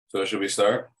So should we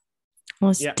start?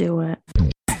 Let's do it.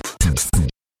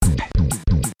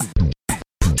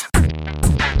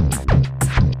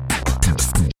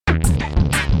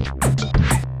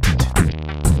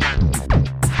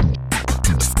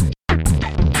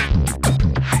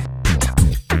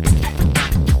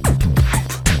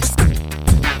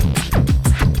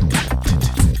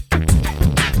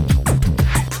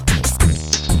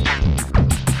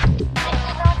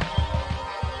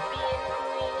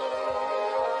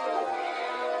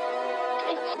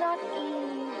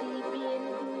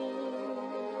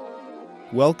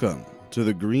 Welcome to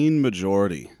the Green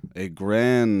Majority, a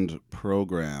grand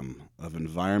program of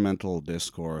environmental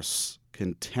discourse,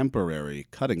 contemporary,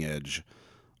 cutting-edge,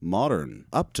 modern,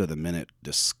 up-to-the-minute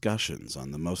discussions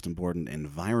on the most important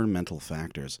environmental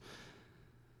factors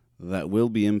that will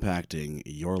be impacting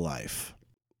your life.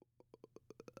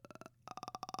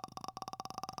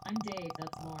 I'm Dave,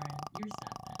 that's Lauren. You're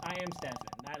Stefan. I am Stefan.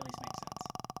 That at least makes sense.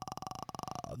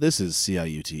 This is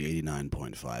CIUT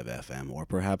 89.5 FM, or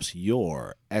perhaps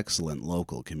your excellent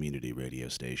local community radio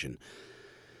station.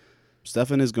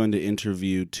 Stefan is going to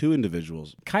interview two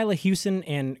individuals. Kyla Hewson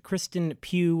and Kristen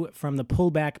Pugh from the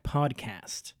Pullback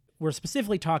Podcast. We're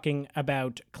specifically talking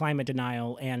about climate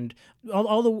denial and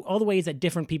all the ways that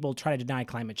different people try to deny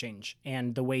climate change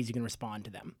and the ways you can respond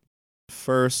to them.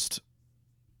 First,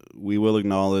 we will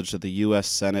acknowledge that the U.S.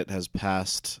 Senate has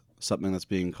passed something that's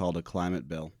being called a climate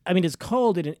bill. I mean, it's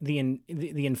called the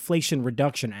Inflation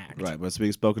Reduction Act. Right, but it's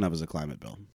being spoken of as a climate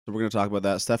bill. So we're going to talk about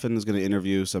that. Stefan is going to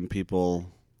interview some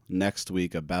people next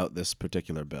week about this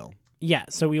particular bill. Yeah,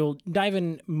 so we will dive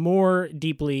in more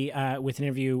deeply with an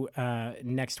interview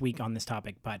next week on this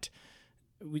topic, but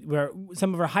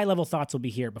some of our high-level thoughts will be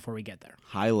here before we get there.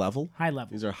 High level? High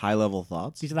level. These are high-level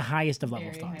thoughts? These are the highest of level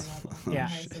Very thoughts. high level. Yeah.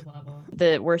 Highest of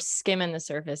level. We're skimming the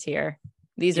surface here.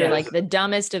 These are Yeah. like the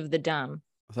dumbest of the dumb.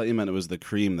 I thought you meant it was the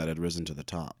cream that had risen to the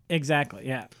top. Exactly,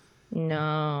 yeah.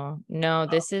 No,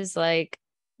 this is like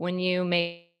when you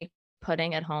make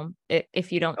pudding at home.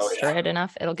 If you don't stir it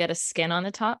enough, it'll get a skin on the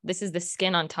top. This is the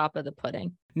skin on top of the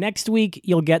pudding. Next week,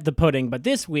 you'll get the pudding, but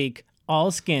this week,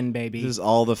 all skin, baby. This is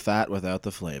all the fat without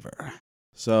the flavor.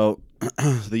 So,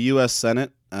 the U.S.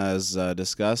 Senate, as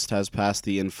discussed, has passed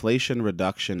the Inflation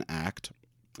Reduction Act,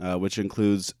 which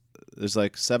includes, there's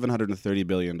like $730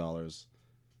 billion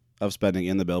of spending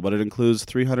in the bill, but it includes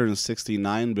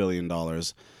 $369 billion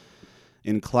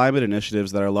in climate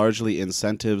initiatives that are largely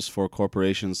incentives for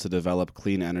corporations to develop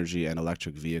clean energy and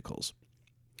electric vehicles.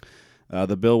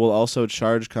 The bill will also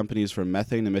charge companies for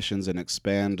methane emissions and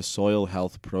expand soil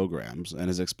health programs, and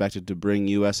is expected to bring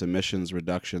U.S. emissions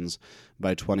reductions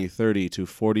by 2030 to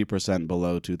 40%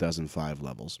 below 2005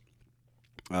 levels.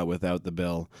 Without the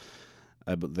bill,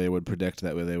 they would predict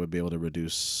that they would be able to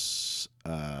reduce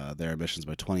their emissions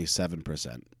by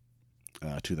 27%,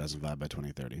 2005 by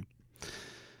 2030.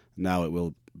 Now it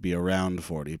will be around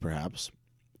 40, perhaps.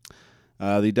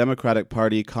 The Democratic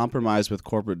Party compromised with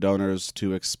corporate donors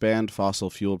to expand fossil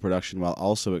fuel production while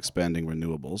also expanding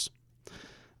renewables.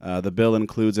 The bill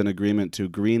includes an agreement to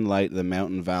greenlight the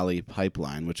Mountain Valley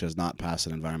Pipeline, which has not passed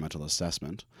an environmental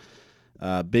assessment.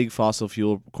 Big fossil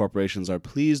fuel corporations are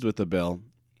pleased with the bill,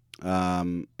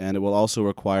 and it will also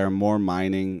require more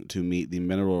mining to meet the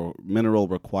mineral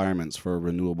requirements for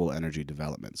renewable energy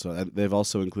development. So they've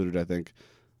also included, I think,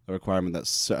 a requirement that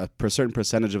a certain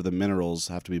percentage of the minerals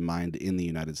have to be mined in the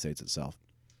United States itself.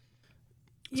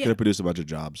 It's going to produce a bunch of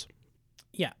jobs.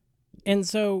 Yeah. And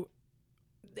so,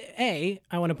 I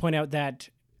want to point out that,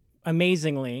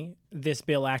 amazingly, this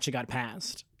bill actually got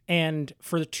passed. And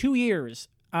for the 2 years,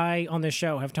 I, on this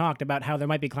show, have talked about how there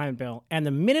might be a climate bill. And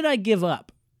the minute I give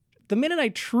up, the minute I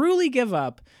truly give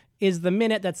up, is the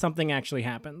minute that something actually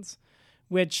happens.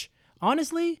 Which,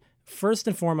 honestly, first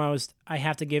and foremost, I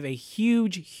have to give a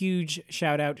huge, huge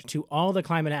shout out to all the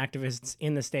climate activists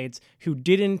in the States who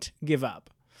didn't give up.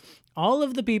 All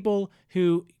of the people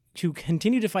who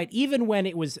continue to fight even when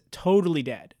it was totally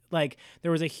dead. Like,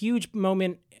 there was a huge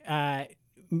moment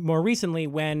more recently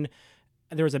when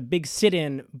there was a big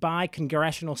sit-in by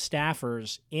congressional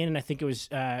staffers in, I think it was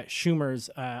Schumer's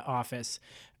office,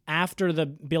 after the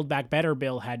Build Back Better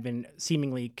bill had been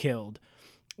seemingly killed,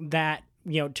 that,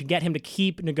 to get him to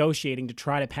keep negotiating to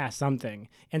try to pass something.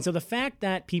 And so the fact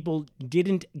that people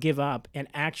didn't give up and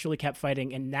actually kept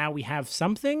fighting, and now we have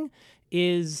something,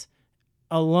 is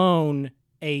alone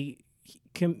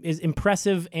is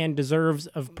impressive and deserves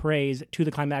of praise to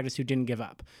the climate activists who didn't give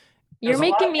up. You're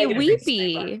making me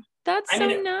weepy. Statement. That's so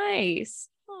nice.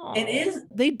 Aww. It is.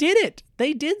 They did it.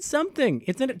 They did something.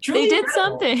 They did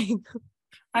something.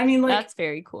 I mean, like, that's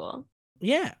very cool.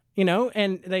 Yeah.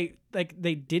 And they like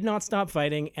they did not stop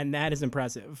fighting, and that is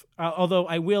impressive. Although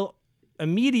I will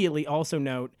immediately also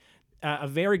note a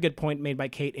very good point made by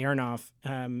Kate Aronoff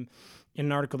in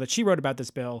an article that she wrote about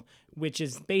this bill, which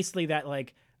is basically that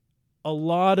like a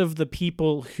lot of the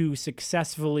people who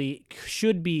successfully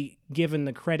should be given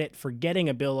the credit for getting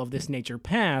a bill of this nature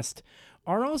passed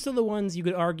are also the ones you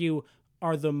could argue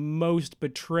are the most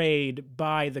betrayed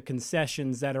by the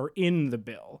concessions that are in the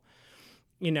bill.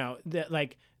 You know,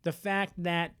 like the fact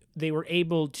that they were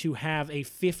able to have a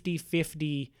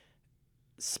 50-50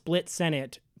 split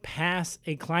Senate pass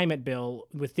a climate bill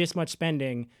with this much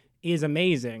spending is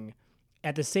amazing.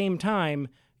 At the same time,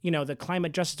 you know, the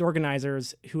climate justice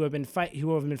organizers who have been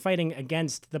fighting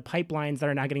against the pipelines that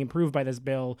are not getting improved by this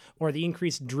bill, or the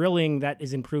increased drilling that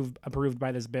is approved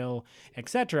by this bill,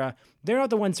 etc., they're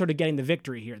not the ones sort of getting the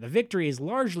victory here. The victory is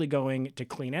largely going to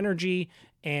clean energy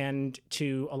and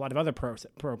to a lot of other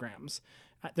programs.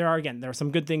 There are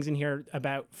some good things in here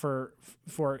about for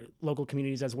local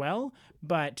communities as well,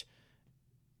 but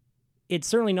it's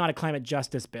certainly not a climate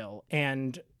justice bill.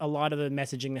 And a lot of the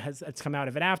messaging that's come out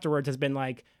of it afterwards has been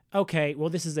like, okay, well,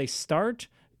 this is a start,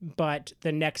 but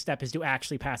the next step is to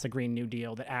actually pass a Green New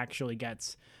Deal that actually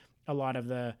gets a lot of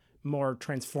the more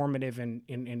transformative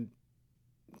and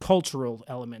cultural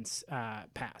elements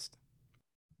passed.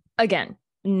 Again,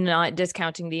 not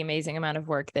discounting the amazing amount of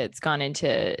work that's gone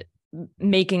into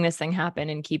making this thing happen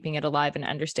and keeping it alive, and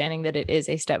understanding that it is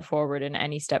a step forward, and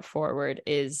any step forward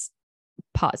is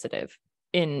positive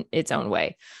in its own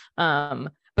way.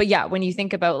 But yeah, when you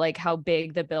think about like how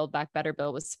big the Build Back Better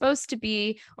bill was supposed to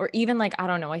be, or even like, I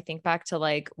don't know, I think back to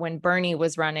like when Bernie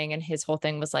was running and his whole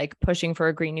thing was like pushing for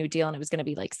a Green New Deal, and it was going to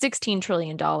be like $16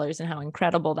 trillion, and how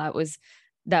incredible that was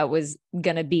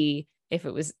going to be if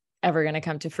it was ever going to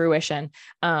come to fruition.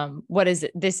 What is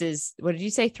it? What did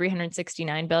you say?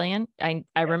 369 billion. I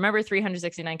remember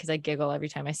 369 because I giggle every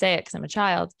time I say it because I'm a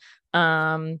child.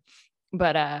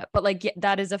 But like, yeah,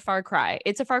 that is a far cry.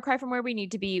 It's a far cry from where we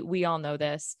need to be. We all know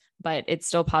this, but it's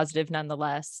still positive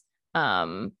nonetheless.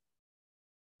 Yeah,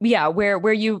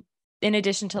 where you, in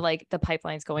addition to like the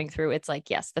pipelines going through, it's like,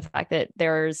 yes, the fact that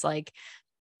there's like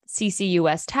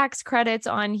CCUS tax credits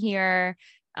on here.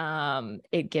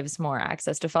 It gives more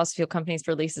access to fossil fuel companies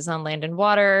for leases on land and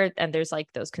water. And there's like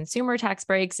those consumer tax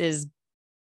breaks is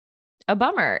a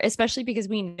bummer, especially because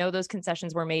we know those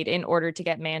concessions were made in order to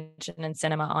get Manchin and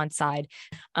Sinema on side.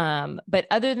 But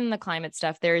other than the climate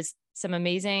stuff, there's some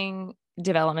amazing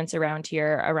developments around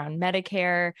here around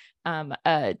Medicare, a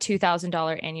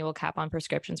 $2,000 annual cap on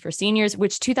prescriptions for seniors,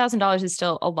 which $2,000 is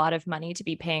still a lot of money to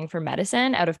be paying for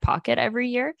medicine out of pocket every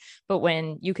year. But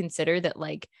when you consider that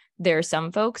like there are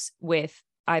some folks with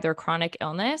either chronic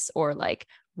illness or like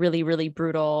really, really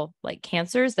brutal like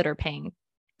cancers that are paying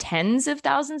tens of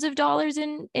thousands of dollars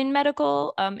in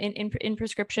medical in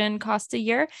prescription costs a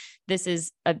year, this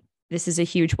is a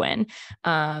huge win.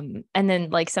 And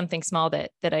then like something small that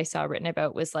I saw written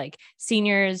about was like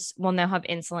seniors will now have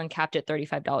insulin capped at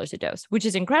 $35 a dose, which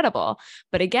is incredible.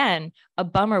 But again, a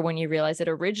bummer when you realize that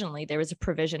originally there was a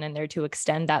provision in there to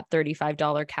extend that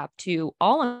 $35 cap to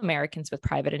all Americans with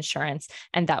private insurance.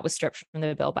 And that was stripped from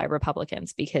the bill by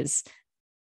Republicans because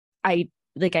I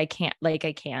can't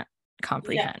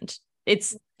comprehend. Yeah.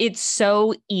 It's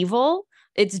so evil.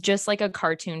 It's just like a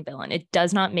cartoon villain. It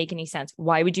does not make any sense.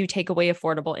 Why would you take away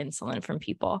affordable insulin from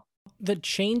people? The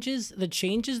changes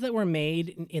that were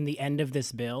made in the end of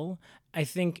this bill, I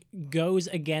think goes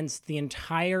against the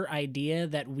entire idea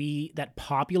that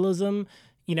populism,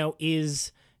 you know,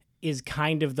 is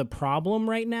kind of the problem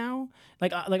right now.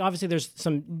 Like obviously there's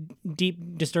some deep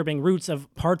disturbing roots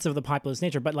of parts of the populist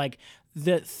nature, but like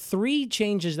the three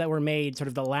changes that were made sort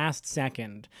of the last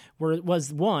second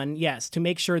was one, yes, to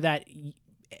make sure that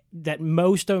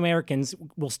most Americans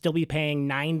will still be paying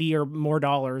 $90 or more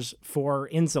for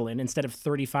insulin instead of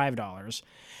 $35.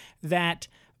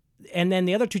 And then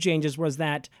the other two changes was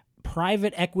that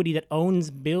private equity that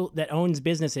owns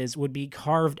businesses would be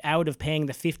carved out of paying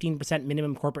the 15%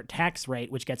 minimum corporate tax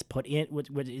rate, which gets put in,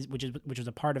 which is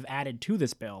a part of added to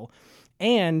this bill,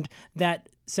 and that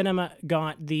Sinema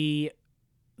got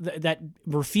that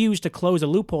refused to close a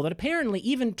loophole that apparently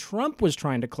even Trump was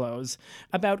trying to close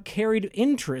about carried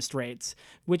interest rates,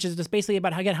 which is just basically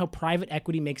about how private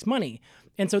equity makes money.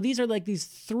 And so these are like these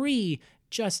three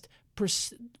just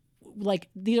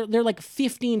they're like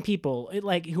 15 people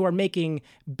like who are making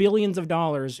billions of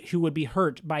dollars who would be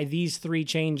hurt by these three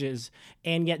changes,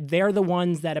 and yet they're the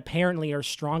ones that apparently are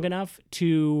strong enough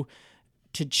to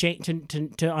to change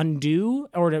to undo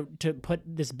or to put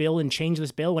this bill and change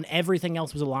this bill when everything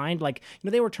else was aligned. Like,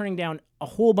 they were turning down a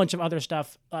whole bunch of other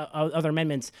stuff, other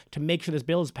amendments to make sure this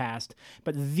bill is passed.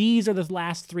 But these are the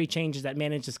last three changes that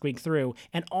managed to squeak through,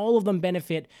 and all of them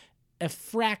benefit a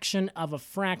fraction of a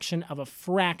fraction of a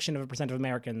fraction of a percent of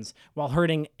Americans while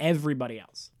hurting everybody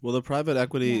else. Well, the private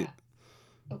equity,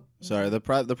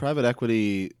 the private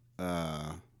equity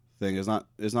thing is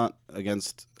not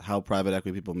against how private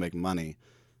equity people make money.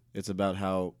 It's about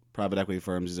how private equity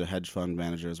firms, these are hedge fund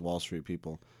managers, Wall Street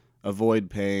people, avoid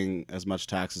paying as much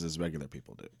taxes as regular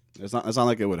people do. It's not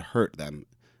like it would hurt them.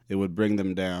 It would bring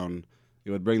them down. It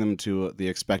would bring them to the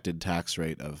expected tax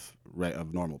rate of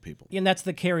normal people. And that's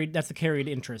the carried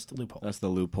interest loophole. That's the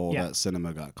loophole that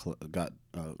cinema got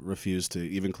refused to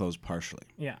even close partially.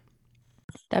 Yeah.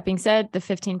 That being said, the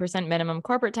 15% minimum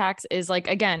corporate tax is like,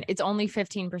 again, it's only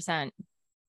 15%.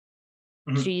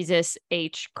 Jesus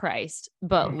H Christ,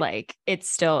 but like it's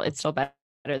still better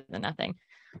than nothing.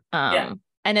 And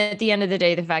at the end of the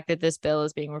day, the fact that this bill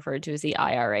is being referred to as the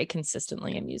IRA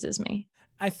consistently amuses me.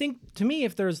 I think, to me,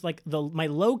 if there's like my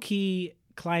low key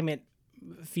climate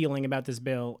feeling about this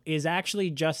bill is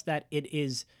actually just that it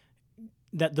is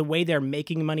that the way they're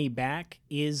making money back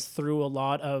is through a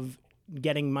lot of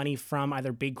getting money from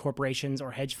either big corporations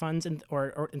or hedge funds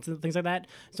or things like that.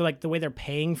 So like the way they're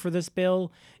paying for this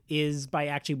bill is by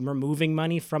actually removing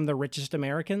money from the richest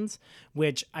Americans,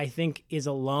 which I think is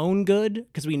alone good,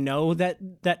 because we know that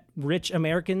rich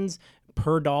Americans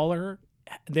per dollar,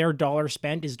 their dollar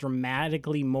spent is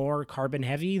dramatically more carbon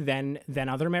heavy than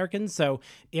other Americans. So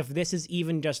if this is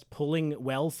even just pulling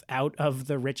wealth out of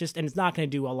the richest, and it's not going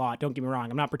to do a lot, don't get me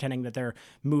wrong, I'm not pretending that they're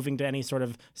moving to any sort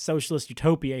of socialist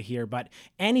utopia here, but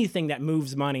anything that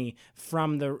moves money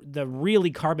from the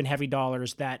really carbon heavy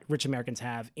dollars that rich Americans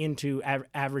have into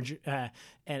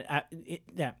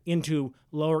into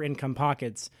lower income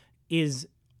pockets is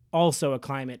also a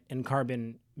climate and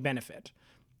carbon benefit.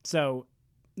 So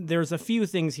there's a few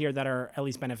things here that are at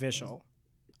least beneficial.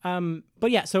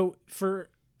 But yeah, so for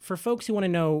folks who want to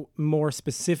know more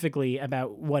specifically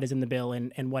about what is in the bill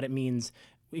and what it means,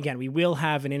 again, we will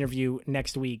have an interview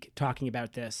next week talking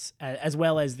about this, as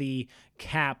well as the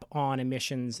cap on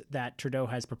emissions that Trudeau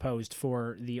has proposed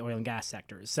for the oil and gas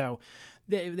sectors. So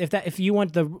if you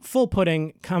want the full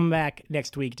pudding, come back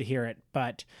next week to hear it.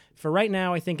 But for right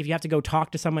now, I think if you have to go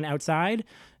talk to someone outside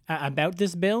about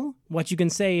this bill, what you can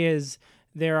say is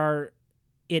it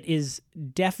is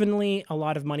definitely a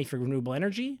lot of money for renewable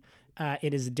energy.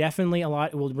 It is definitely a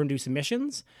lot. It will reduce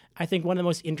emissions. I think one of the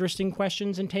most interesting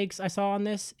questions and takes I saw on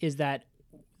this is that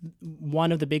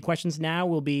one of the big questions now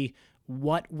will be,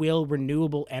 what will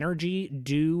renewable energy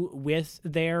do with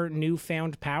their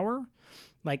newfound power?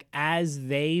 Like, as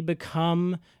they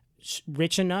become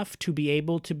rich enough to be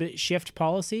able to shift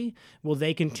policy, will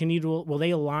they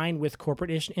align with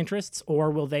corporate interests, or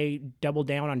will they double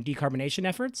down on decarbonation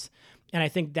efforts? And I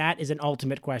think that is an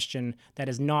ultimate question that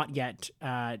is not yet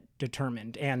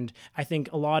determined. And I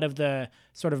think a lot of the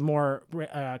sort of more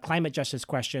climate justice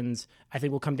questions, I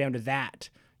think, will come down to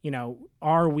that.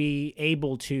 Are we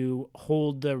able to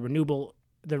hold the renewable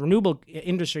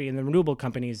industry and the renewable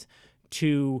companies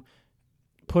to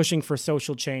pushing for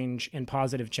social change and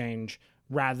positive change,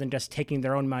 rather than just taking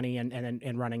their own money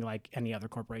and running like any other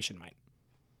corporation might?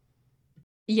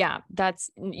 Yeah,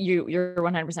 you're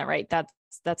 100% right.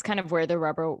 That's kind of where the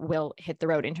rubber will hit the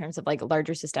road in terms of like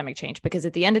larger systemic change, because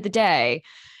at the end of the day,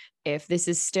 if this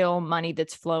is still money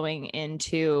that's flowing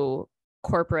into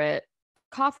corporate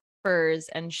coffers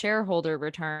and shareholder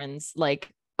returns, like,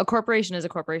 a corporation is a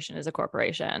corporation is a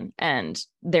corporation, and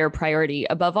their priority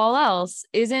above all else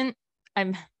isn't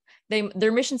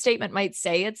their mission statement might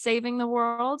say it's saving the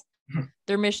world.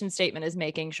 Their mission statement is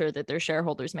making sure that their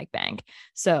shareholders make bank.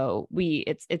 So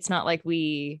it's not like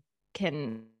we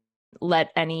can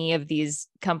let any of these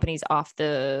companies off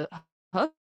the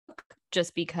hook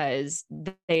just because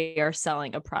they are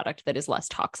selling a product that is less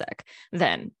toxic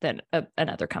than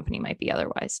another company might be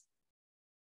otherwise.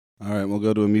 All right, we'll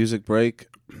go to a music break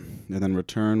and then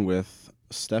return with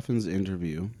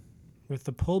interview with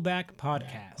the Pullback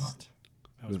Podcast.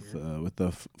 With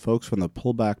the folks from the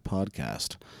Pullback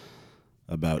Podcast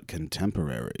about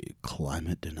contemporary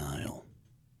climate denial.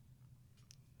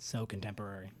 So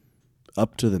contemporary.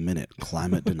 Up to the minute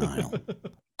climate denial.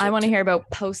 I want to hear about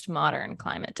postmodern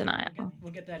climate denial.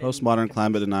 We'll get that. Postmodern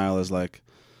climate denial is like,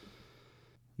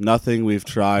 nothing we've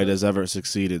tried has ever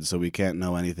succeeded, so we can't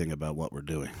know anything about what we're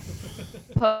doing.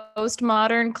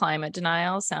 Postmodern climate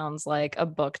denial sounds like a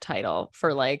book title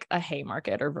for like a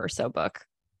Haymarket or Verso book.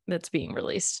 that's being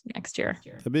released next year.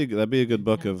 That'd be a good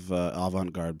book of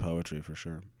avant-garde poetry for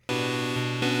sure.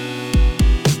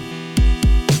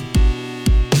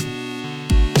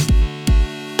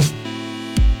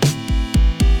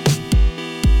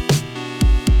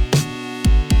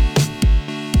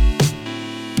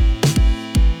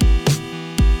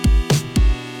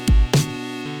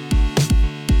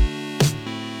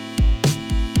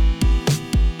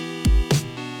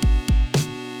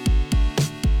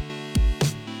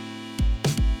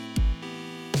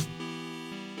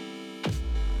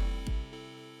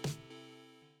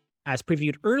 As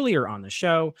previewed earlier on the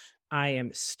show, I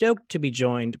am stoked to be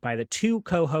joined by the two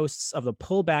co-hosts of the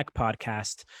Pullback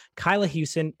podcast, Kyla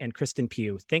Hewson and Kristen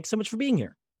Pugh. Thanks so much for being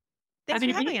here. Thanks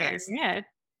for having us. Yeah.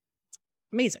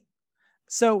 Amazing.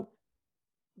 So,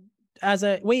 as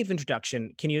a way of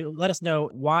introduction, can you let us know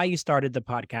why you started the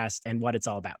podcast and what it's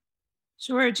all about?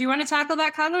 Sure. Do you want to tackle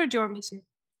that, Kyla, or do you want me to?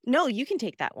 No, you can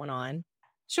take that one on.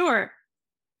 Sure.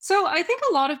 So I think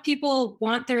a lot of people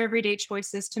want their everyday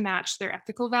choices to match their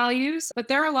ethical values, but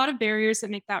there are a lot of barriers that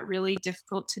make that really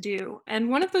difficult to do. And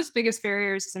one of those biggest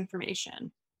barriers is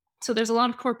information. So there's a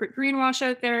lot of corporate greenwash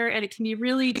out there, and it can be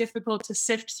really difficult to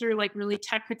sift through like really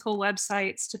technical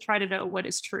websites to try to know what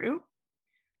is true.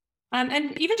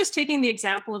 And even just taking the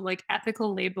example of like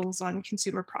ethical labels on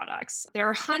consumer products, there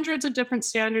are hundreds of different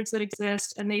standards that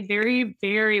exist, and they vary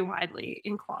very widely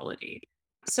in quality.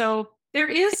 So there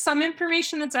is some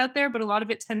information that's out there, but a lot of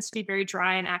it tends to be very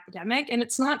dry and academic, and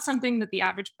it's not something that the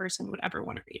average person would ever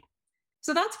want to read.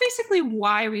 So that's basically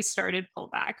why we started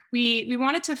Pullback. We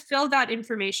wanted to fill that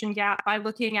information gap by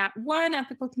looking at one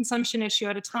ethical consumption issue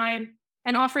at a time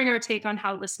and offering our take on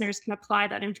how listeners can apply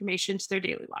that information to their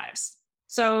daily lives.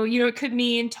 So, it could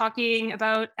mean talking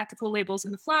about ethical labels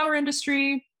in the flower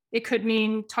industry. It could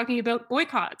mean talking about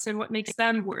boycotts and what makes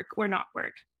them work or not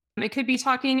work. It could be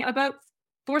talking about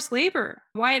forced labor,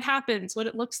 why it happens, what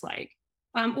it looks like,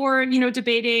 or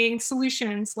debating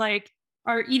solutions like,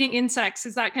 are eating insects,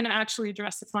 is that going to actually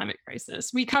address the climate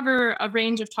crisis? We cover a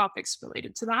range of topics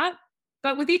related to that.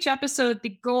 But with each episode,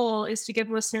 the goal is to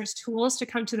give listeners tools to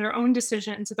come to their own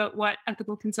decisions about what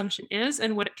ethical consumption is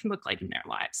and what it can look like in their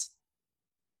lives.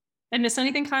 Did I miss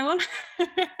anything, Kyla?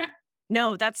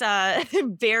 No, that's a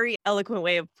very eloquent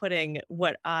way of putting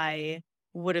what I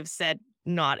would have said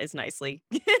not as nicely.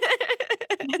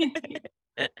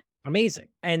 Amazing.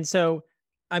 And so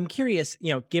I'm curious,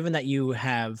 given that you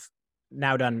have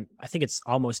now done, I think it's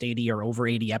almost 80 or over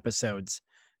 80 episodes,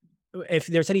 if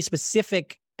there's any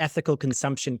specific ethical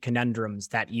consumption conundrums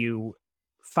that you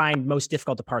find most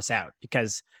difficult to parse out,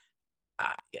 because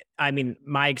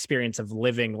my experience of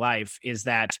living life is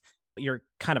that you're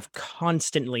kind of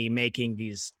constantly making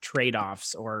these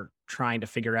trade-offs or trying to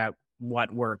figure out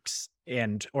what works.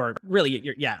 Or really,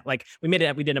 we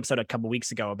did an episode a couple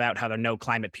weeks ago about how there are no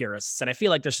climate purists. And I feel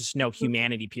like there's just no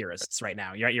humanity purists right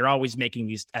now. You're always making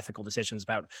these ethical decisions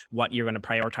about what you're going to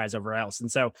prioritize over else.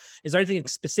 And so is there anything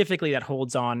specifically that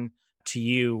holds on to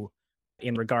you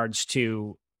in regards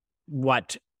to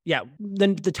what,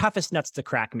 the toughest nuts to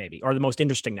crack maybe, or the most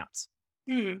interesting nuts?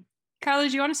 Kyla,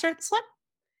 do you want to start this one?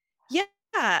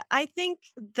 Yeah, I think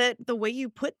that the way you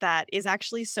put that is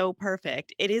actually so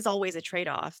perfect. It is always a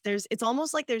trade-off. It's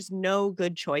almost like there's no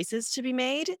good choices to be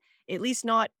made, at least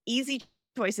not easy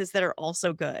choices that are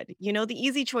also good. The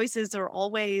easy choices are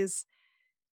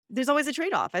there's always a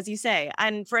trade-off, as you say.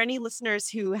 And for any listeners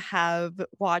who have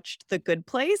watched The Good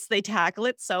Place, they tackle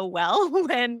it so well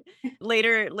when late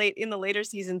in the later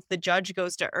seasons, the judge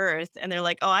goes to Earth and they're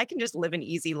like, oh, I can just live an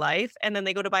easy life. And then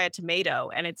they go to buy a tomato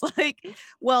and it's like,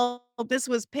 well, this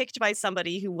was picked by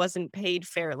somebody who wasn't paid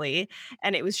fairly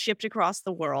and it was shipped across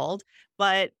the world.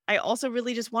 But I also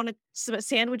really just want a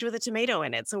sandwich with a tomato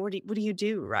in it. So what do you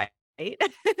do, right?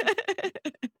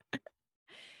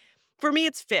 For me,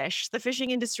 it's fish. The fishing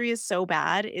industry is so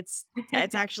bad. It's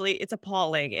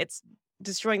appalling. It's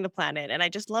destroying the planet. And I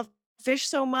just love fish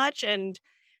so much. And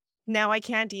now I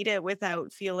can't eat it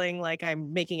without feeling like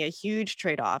I'm making a huge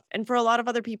trade-off. And for a lot of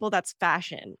other people, that's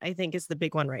fashion, I think, is the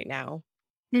big one right now.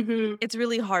 Mm-hmm. It's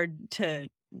really hard to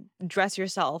dress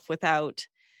yourself without,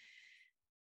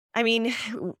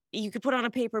 you could put on a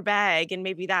paper bag and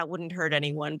maybe that wouldn't hurt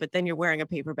anyone, but then you're wearing a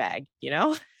paper bag,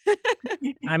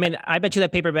 I bet you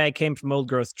that paper bag came from old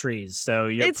growth trees. So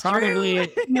it's probably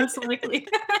most likely.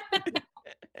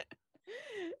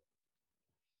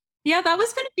 Yeah, that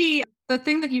was going to be the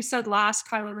thing that you said last,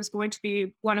 Kyla, was going to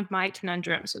be one of my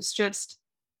conundrums. It's just,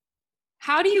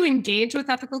 how do you engage with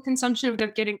ethical consumption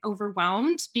without getting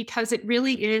overwhelmed? Because it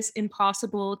really is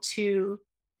impossible to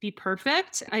be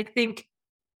perfect. I think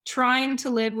trying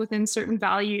to live within certain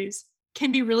values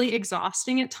can be really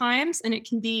exhausting at times. And it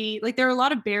can be like there are a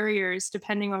lot of barriers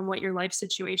depending on what your life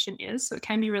situation is. So it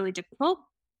can be really difficult.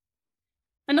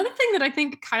 Another thing that I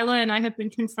think Kyla and I have been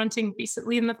confronting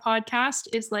recently in the podcast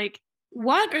is like,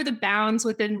 what are the bounds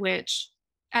within which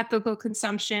ethical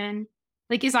consumption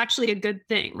like is actually a good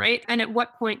thing, right? And at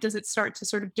what point does it start to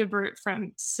sort of divert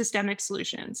from systemic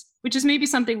solutions, which is maybe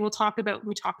something we'll talk about when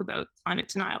we talk about climate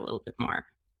denial a little bit more.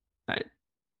 But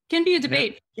can be a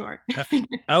debate, sure.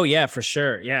 Oh yeah, for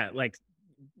sure. Yeah, like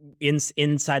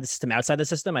inside the system, outside the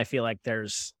system, I feel like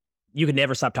you could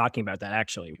never stop talking about that.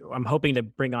 Actually, I'm hoping to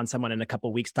bring on someone in a couple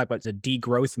of weeks to talk about the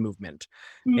degrowth movement,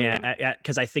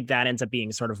 because I think that ends up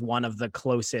being sort of one of the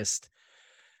closest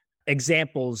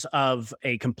examples of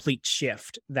a complete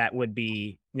shift that would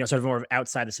be, sort of more of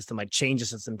outside the system, like change the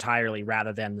system entirely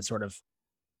rather than the sort of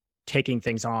taking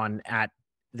things on at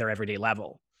their everyday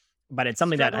level. But it's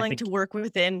something that I think to work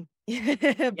within.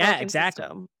 Yeah, exactly.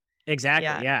 System.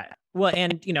 Exactly. Yeah. Well,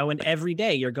 and and every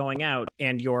day you're going out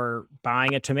and you're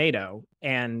buying a tomato,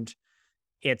 and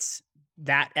it's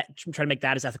that trying to make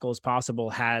that as ethical as possible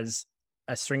has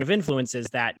a string of influences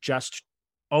that just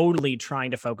only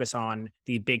trying to focus on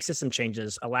the big system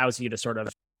changes allows you to sort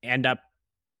of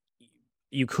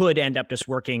you could end up just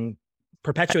working,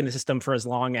 perpetuating the system for as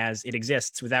long as it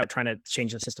exists without trying to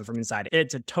change the system from inside.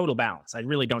 It's a total balance. I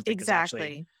really don't think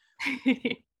exactly. there's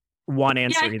actually one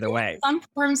answer either way. Some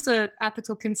forms of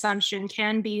ethical consumption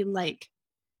can be like,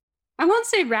 I won't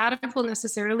say radical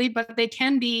necessarily, but they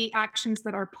can be actions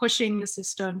that are pushing the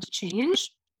system to change.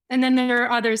 And then there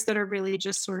are others that are really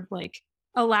just sort of like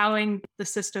allowing the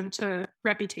system to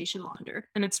reputation launder.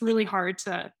 And it's really hard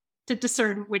to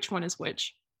discern which one is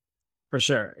which. For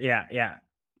sure. Yeah. Yeah.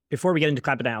 Before we get into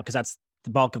climate denial, because that's the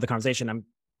bulk of the conversation, I'm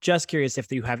just curious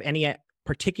if you have any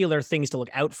particular things to look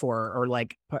out for, or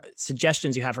like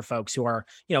suggestions you have for folks who are,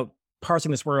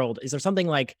 parsing this world. Is there something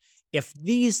like, if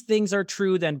these things are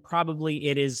true, then probably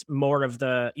it is more of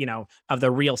the, of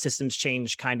the real systems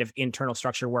change kind of internal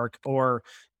structure work, or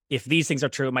if these things are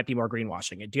true, it might be more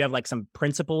greenwashing. Do you have like some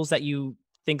principles that you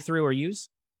think through or use?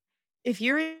 If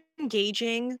you're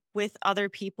engaging with other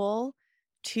people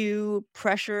to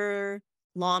pressure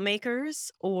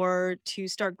lawmakers or to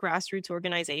start grassroots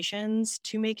organizations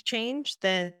to make change,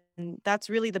 then that's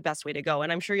really the best way to go.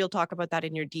 And I'm sure you'll talk about that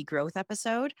in your degrowth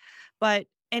episode. But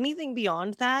anything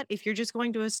beyond that, if you're just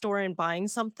going to a store and buying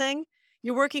something,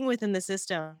 you're working within the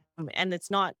system and it's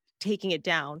not taking it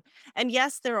down. And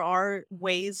yes, there are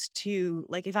ways to,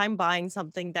 like, if I'm buying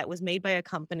something that was made by a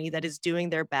company that is doing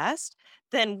their best,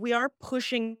 then we are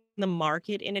pushing the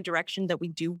market in a direction that we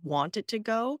do want it to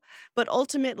go. But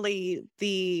ultimately,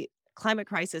 the climate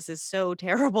crisis is so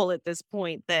terrible at this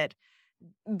point that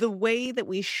the way that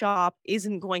we shop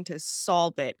isn't going to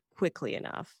solve it quickly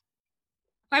enough.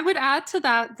 I would add to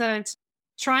that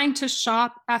trying to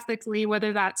shop ethically,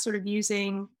 whether that's sort of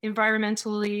using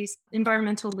environmental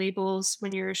labels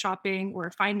when you're shopping, or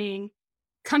finding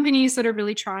companies that are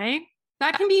really trying,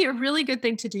 that can be a really good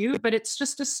thing to do, but it's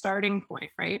just a starting point,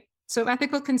 right? So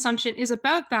ethical consumption is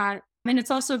about that. And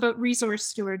it's also about resource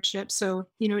stewardship. So,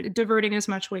 diverting as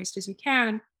much waste as you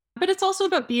can. But it's also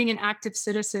about being an active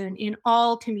citizen in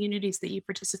all communities that you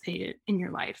participate in your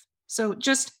life. So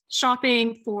just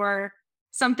shopping for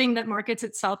something that markets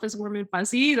itself as warm and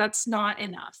fuzzy, that's not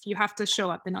enough. You have to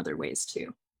show up in other ways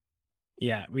too.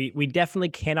 Yeah, we definitely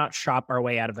cannot shop our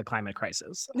way out of the climate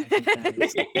crisis. I think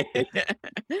that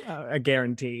is a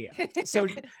guarantee. So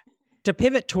to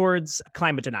pivot towards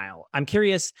climate denial, I'm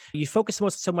curious, you focus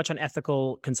so much on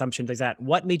ethical consumption, things like that.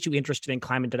 What made you interested in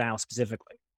climate denial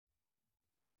specifically?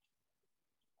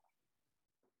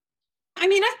 I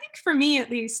mean, I think for me,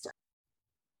 at least,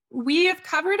 we have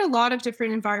covered a lot of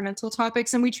different environmental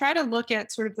topics, and we try to look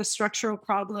at sort of the structural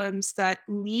problems that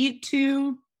lead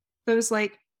to those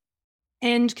like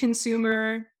end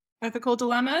consumer ethical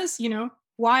dilemmas.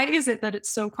 Why is it that it's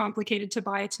so complicated to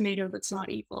buy a tomato that's not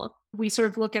evil? We sort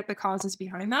of look at the causes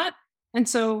behind that. And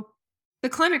so the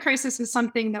climate crisis is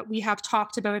something that we have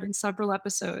talked about in several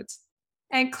episodes.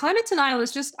 And climate denial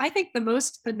is just, I think, the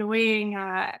most annoying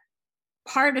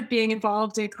part of being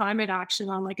involved in climate action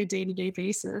on like a day-to-day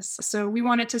basis. So we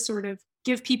wanted to sort of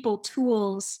give people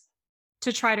tools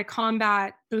to try to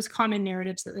combat those common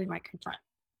narratives that they might confront.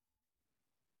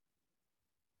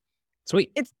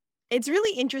 Sweet. It's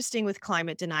really interesting with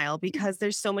climate denial because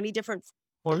there's so many different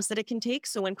forms that it can take.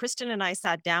 So when Kristen and I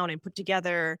sat down and put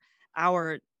together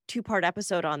our two-part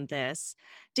episode on this,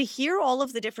 to hear all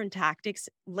of the different tactics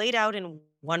laid out in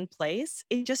one place,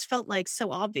 it just felt like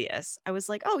so obvious. I was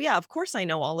like, oh yeah, of course I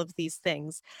know all of these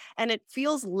things. And it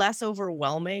feels less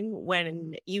overwhelming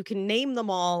when you can name them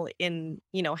all in,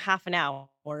 half an hour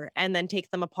and then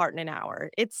take them apart in an hour.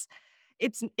 It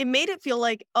made it feel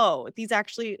like, oh, these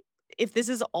actually, if this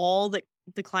is all that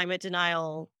the climate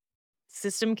denial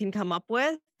system can come up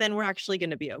with, then we're actually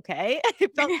going to be okay.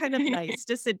 It felt kind of nice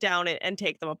to sit down and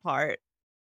take them apart.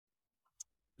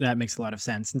 That makes a lot of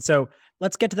sense. And so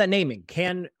let's get to that naming.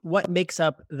 What makes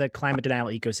up the climate denial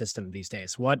ecosystem these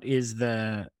days? What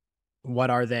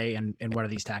are they and what are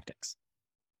these tactics?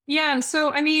 Yeah.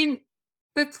 So, I mean,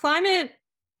 the climate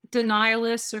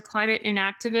denialists or climate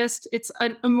inactivists, it's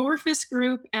an amorphous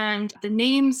group and the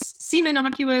names seem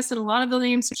innocuous and a lot of the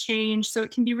names change. So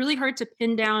it can be really hard to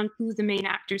pin down who the main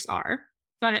actors are.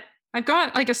 But I've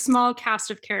got like a small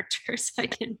cast of characters I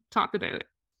can talk about.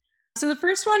 So the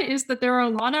first one is that there are a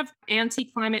lot of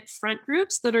anti-climate front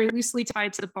groups that are loosely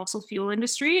tied to the fossil fuel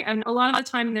industry. And a lot of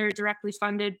the time they're directly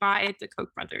funded by the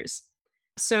Koch brothers.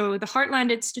 So the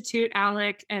Heartland Institute,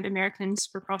 ALEC, and Americans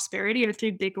for Prosperity are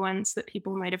three big ones that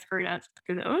people might have heard of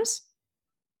for those.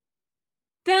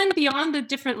 Then beyond the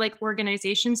different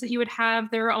organizations that you would have,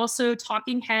 there are also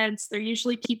talking heads. They're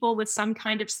usually people with some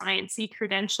kind of sciencey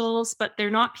credentials, but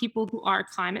they're not people who are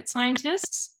climate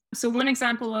scientists. So one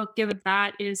example I'll give of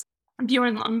that is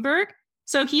Bjorn Lomborg.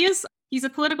 So he's a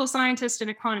political scientist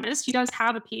and economist. He does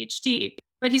have a PhD,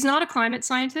 but he's not a climate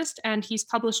scientist, and he's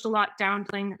published a lot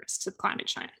downplaying the risks of climate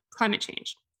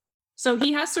change. So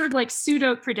he has sort of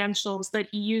pseudo credentials that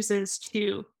he uses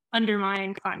to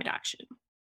undermine climate action.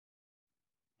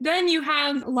 Then you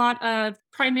have a lot of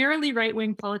primarily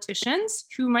right-wing politicians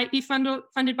who might be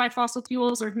funded by fossil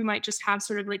fuels, or who might just have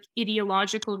sort of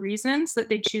ideological reasons that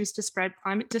they choose to spread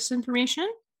climate disinformation.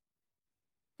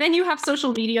 Then you have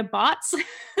social media bots.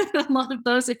 A lot of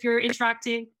those, if you're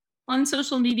interacting on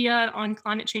social media on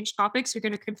climate change topics, you're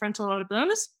going to confront a lot of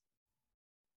those.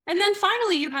 And then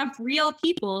finally, you have real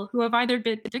people who have either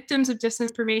been victims of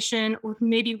disinformation or who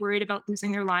may be worried about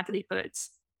losing their livelihoods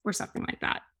or something like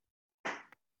that.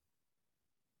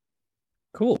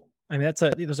 Cool. I mean,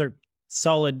 those are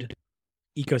solid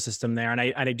ecosystem there. And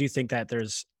I do think that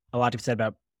there's a lot to be said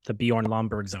about the Bjorn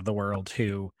Lomborgs of the world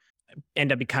who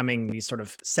end up becoming these sort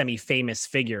of semi-famous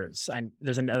figures. And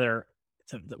there's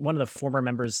one of the former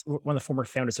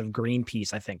founders of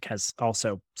Greenpeace, I think, has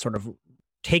also sort of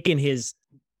taken his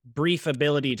brief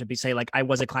ability to say I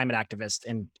was a climate activist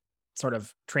and sort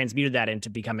of transmuted that into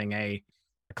becoming a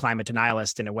climate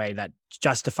denialist in a way that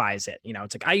justifies it.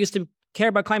 It's I used to care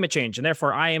about climate change and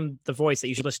therefore I am the voice that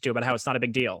you should listen to about how it's not a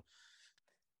big deal.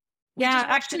 We just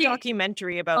watched a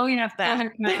documentary about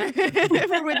that.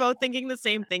 Were we both thinking the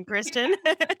same thing, Kristen?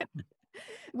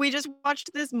 We just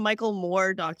watched this Michael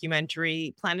Moore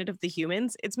documentary, Planet of the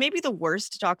Humans. It's maybe the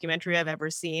worst documentary I've ever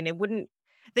seen.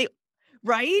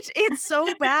 Right? It's so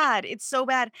bad. It's so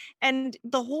bad. And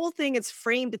the whole thing is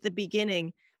framed at the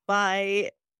beginning by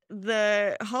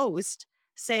the host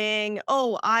saying,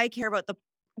 oh, I care about the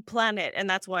planet, and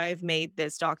that's why I've made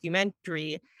this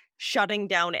documentary, shutting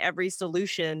down every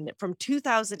solution from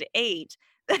 2008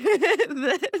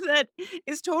 that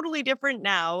is totally different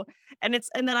now, and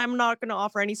then I'm not going to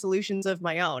offer any solutions of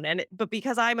my own, but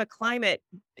because I'm a climate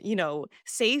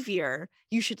savior,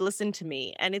 you should listen to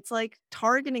me. And it's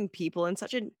targeting people in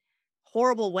such a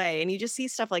horrible way, and you just see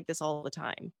stuff like this all the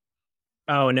time.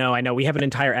 Oh no, I know. We have an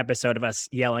entire episode of us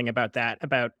yelling about that,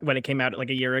 about when it came out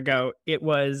a year ago. It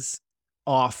was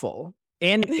awful.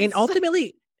 And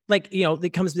ultimately,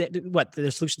 it comes what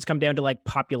the solutions come down to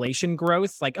population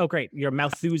growth. Oh great, you're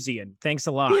Malthusian. Thanks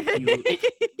a lot.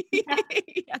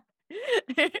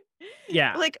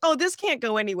 Yeah. Oh, this can't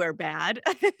go anywhere bad.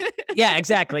 Yeah,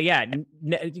 exactly. Yeah.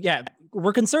 Yeah.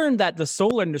 We're concerned that the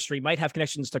solar industry might have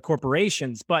connections to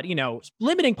corporations, but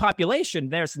limiting population,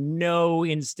 there's no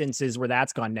instances where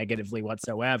that's gone negatively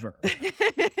whatsoever.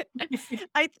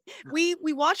 We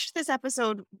watched this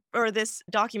episode or this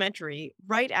documentary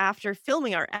right after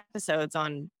filming our episodes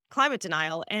on climate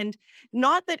denial, and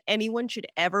not that anyone should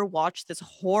ever watch this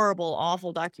horrible,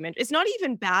 awful documentary. It's not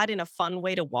even bad in a fun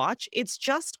way to watch. It's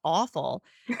just awful.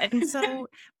 And so,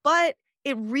 but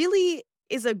it really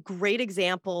is a great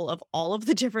example of all of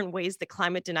the different ways that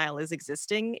climate denial is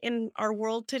existing in our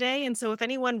world today. And so if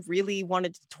anyone really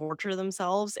wanted to torture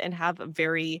themselves and have a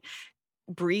very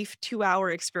brief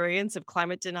 2-hour experience of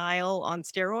climate denial on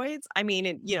steroids, I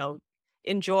mean,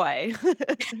 enjoy.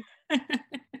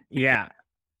 Yeah,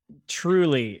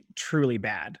 truly, truly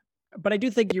bad. But I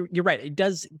do think you're right. It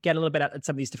does get a little bit at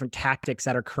some of these different tactics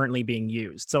that are currently being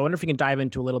used. So I wonder if we can dive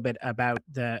into a little bit about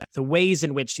the ways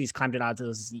in which these climate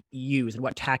deniers use and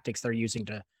what tactics they're using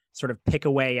to sort of pick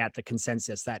away at the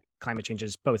consensus that climate change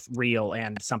is both real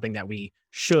and something that we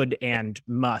should and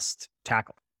must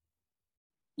tackle.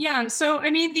 Yeah. So,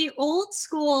 I mean, the old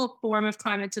school form of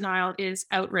climate denial is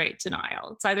outright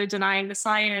denial. It's either denying the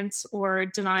science or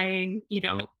denying,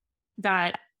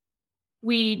 that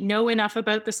we know enough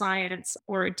about the science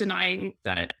or denying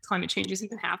that climate change is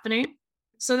even happening.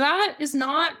 So that is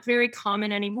not very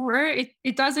common anymore.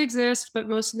 It does exist, but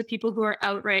most of the people who are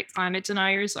outright climate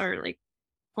deniers are like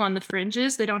on the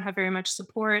fringes. They don't have very much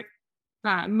support.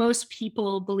 Most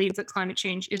people believe that climate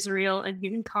change is real and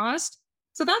human caused.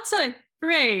 So that's a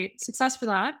great success for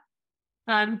that.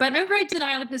 But outright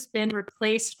denial has been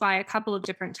replaced by a couple of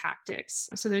different tactics.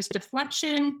 So there's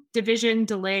deflection, division,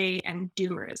 delay, and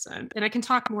doomerism. And I can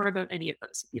talk more about any of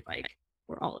those if you like,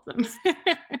 or all of them.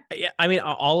 Yeah, I mean,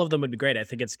 all of them would be great. I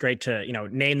think it's great to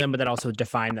name them, but then also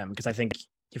define them, because I think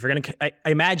if you're going to, I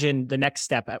imagine the next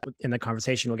step in the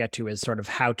conversation we'll get to is sort of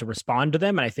how to respond to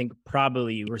them, and I think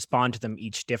probably you respond to them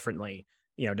each differently,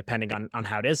 depending on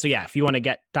how it is. So yeah, if you want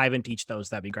to dive into each of those,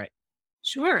 that'd be great.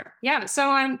 Sure. Yeah.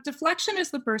 So deflection is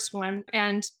the first one,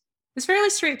 and it's fairly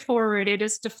straightforward. It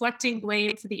is deflecting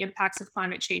blame for the impacts of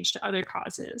climate change to other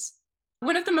causes.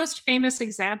 One of the most famous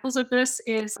examples of this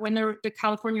is when the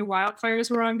California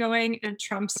wildfires were ongoing, and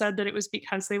Trump said that it was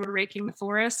because they were raking the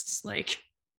forests. Like,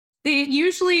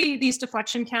 these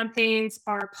deflection campaigns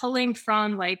are pulling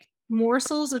from like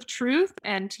morsels of truth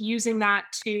and using that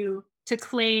to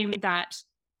claim that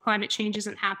climate change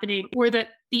isn't happening, or that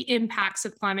the impacts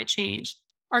of climate change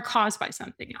are caused by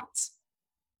something else.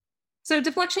 So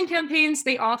deflection campaigns,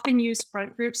 they often use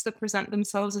front groups that present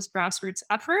themselves as grassroots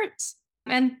efforts.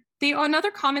 And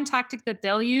another common tactic that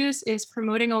they'll use is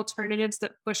promoting alternatives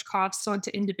that push costs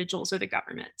onto individuals or the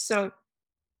government. So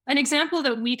an example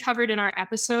that we covered in our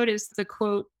episode is the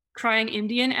quote, crying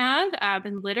Indian ad, Ab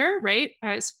and Litter, right?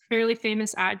 It's a fairly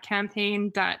famous ad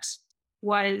campaign that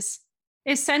was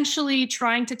essentially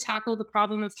trying to tackle the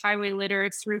problem of highway litter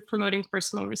through promoting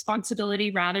personal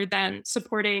responsibility rather than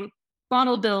supporting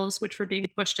bottle bills, which were being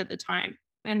pushed at the time.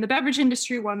 And the beverage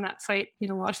industry won that fight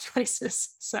in a lot of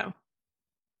places. So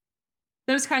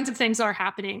those kinds of things are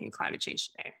happening in climate change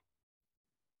today.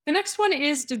 The next one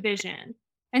is division.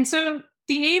 And so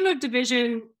the aim of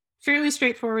division, fairly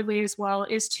straightforwardly as well,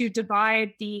 is to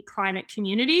divide the climate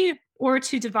community or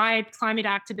to divide climate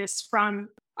activists from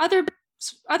other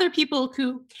people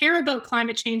who care about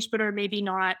climate change but are maybe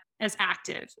not as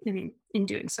active in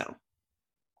doing so.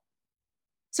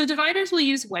 So dividers will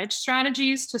use wedge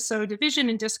strategies to sow division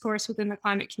and discourse within the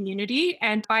climate community.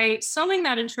 And by sowing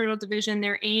that internal division,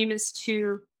 their aim is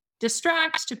to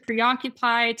distract, to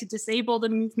preoccupy, to disable the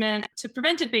movement, to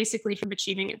prevent it basically from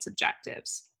achieving its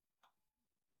objectives.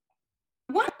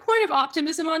 One point of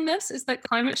optimism on this is that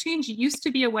climate change used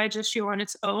to be a wedge issue on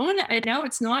its own, and now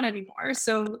it's not anymore.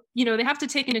 So, they have to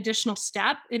take an additional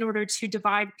step in order to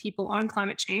divide people on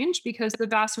climate change, because the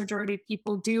vast majority of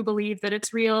people do believe that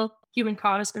it's real, human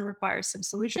caused, and requires some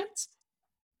solutions.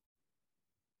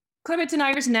 Climate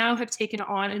deniers now have taken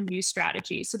on a new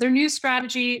strategy. So their new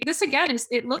strategy, this again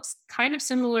it looks kind of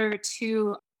similar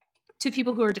to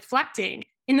people who are deflecting,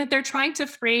 in that they're trying to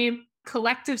frame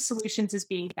collective solutions as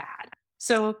being bad.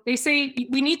 So they say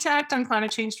we need to act on climate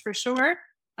change for sure,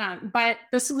 but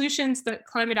the solutions that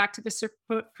climate activists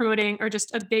are promoting are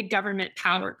just a big government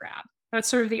power grab. That's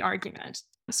sort of the argument.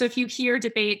 So if you hear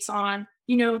debates on,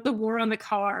 the war on the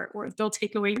car, or they'll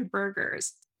take away your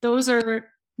burgers, those are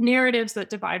narratives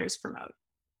that dividers promote.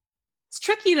 It's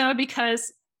tricky though,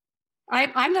 because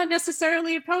I'm not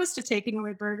necessarily opposed to taking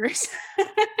away burgers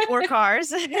or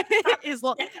cars, as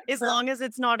long as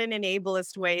it's not in an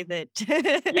ableist way that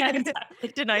exactly.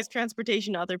 denies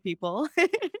transportation to other people.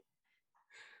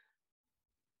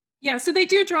 Yeah, so they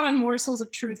do draw on morsels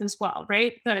of truth as well,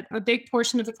 right? That a big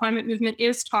portion of the climate movement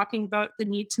is talking about the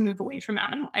need to move away from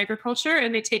animal agriculture,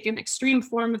 and they take an extreme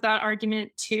form of that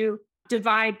argument to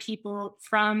divide people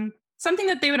from something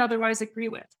that they would otherwise agree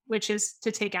with, which is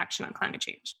to take action on climate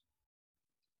change.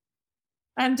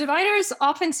 Dividers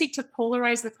often seek to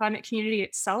polarize the climate community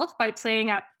itself by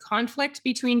playing out conflict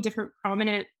between different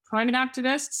prominent climate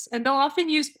activists, and they'll often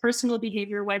use personal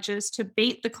behavior wedges to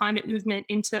bait the climate movement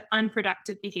into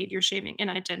unproductive behavior shaming and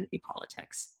identity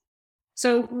politics.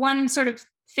 So one sort of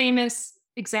famous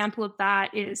example of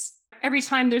that is every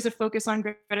time there's a focus on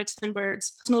Greta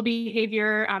Thunberg's personal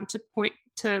behavior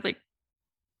to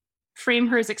frame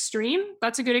her as extreme,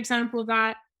 that's a good example of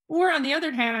that. Or on the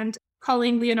other hand,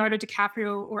 calling Leonardo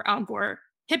DiCaprio or Al Gore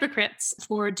hypocrites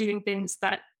for doing things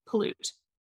that pollute.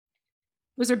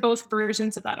 Those are both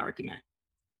versions of that argument.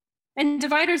 And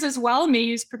dividers as well may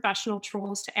use professional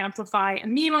trolls to amplify a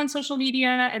meme on social media,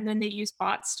 and then they use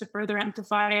bots to further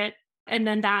amplify it. And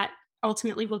then that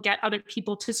ultimately will get other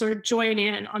people to sort of join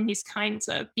in on these kinds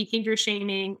of behavior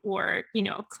shaming or,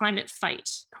 climate fight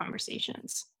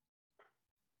conversations.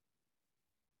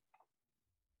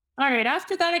 All right,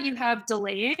 after that, you have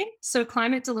delaying. So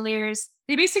climate delayers,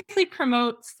 they basically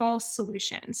promote false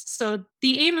solutions. So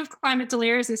the aim of climate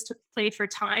delayers is to play for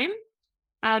time.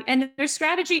 And their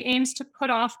strategy aims to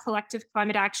put off collective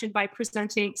climate action by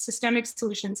presenting systemic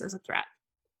solutions as a threat.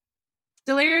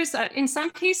 Delayers, in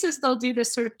some cases, they'll do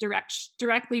this sort of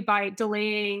directly by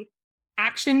delaying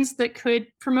actions that could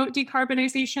promote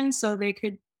decarbonization. So they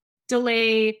could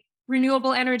delay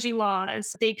renewable energy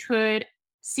laws. They could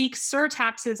seek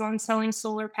surtaxes on selling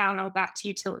solar panels back to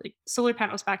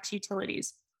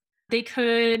utilities. They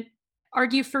could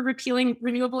argue for repealing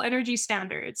renewable energy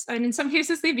standards. And in some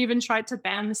cases, they've even tried to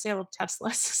ban the sale of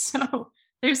Teslas. So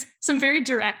there's some very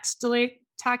direct delay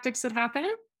tactics that happen.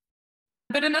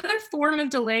 But another form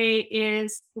of delay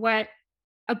is what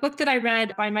a book that I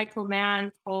read by Michael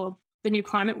Mann called The New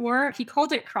Climate War. He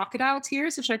called it crocodile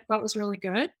tears, which I thought was really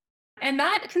good. And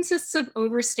that consists of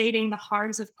overstating the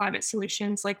harms of climate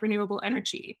solutions like renewable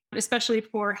energy, especially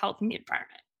for health and the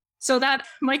environment. So that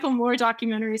Michael Moore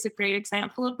documentary is a great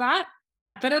example of that.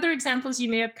 But other examples you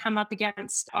may have come up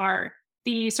against are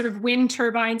the sort of wind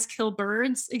turbines kill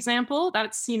birds example.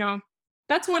 That's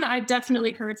one I've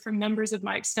definitely heard from members of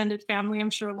my extended family.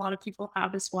 I'm sure a lot of people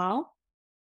have as well.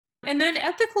 And then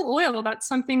ethical oil, that's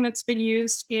something that's been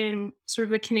used in sort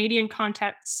of the Canadian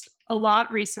context a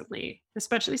lot recently,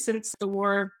 especially since the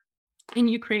war in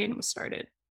Ukraine was started.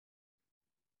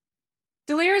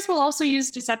 Delayers will also use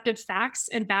deceptive facts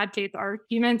and bad faith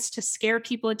arguments to scare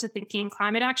people into thinking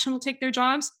climate action will take their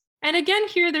jobs. And again,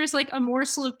 here, there's like a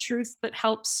morsel of truth that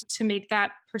helps to make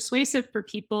that persuasive for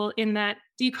people in that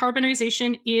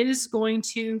decarbonization is going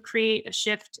to create a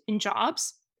shift in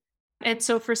jobs. And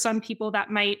so for some people,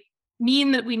 that might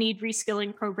mean that we need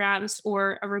reskilling programs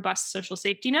or a robust social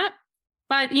safety net.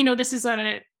 But, this is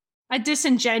a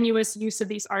disingenuous use of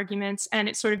these arguments, and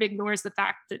it sort of ignores the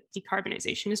fact that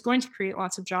decarbonization is going to create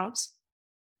lots of jobs.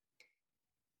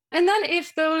 And then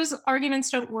if those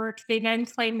arguments don't work, they then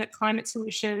claim that climate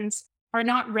solutions are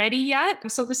not ready yet.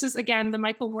 So this is, again, the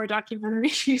Michael Moore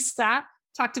documentary used that,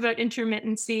 talked about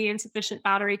intermittency and sufficient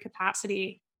battery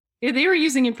capacity. They were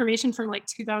using information from like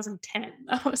 2010,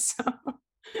 though, so.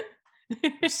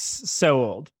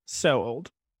 So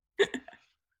old.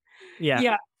 Yeah.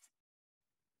 Yeah.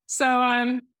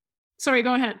 So, sorry,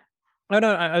 go ahead. Oh,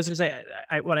 no, I was going to say,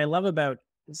 what I love about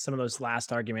some of those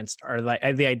last arguments are like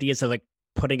the ideas of like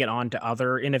putting it on to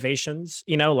other innovations.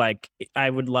 Like I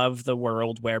would love the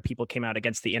world where people came out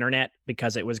against the internet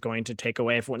because it was going to take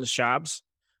away everyone's jobs.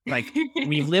 Like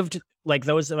we've lived, like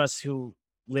those of us who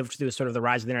lived through sort of the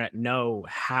rise of the internet know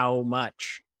how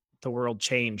much the world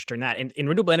changed during that. And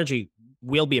renewable energy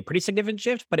will be a pretty significant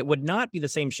shift, but it would not be the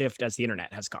same shift as the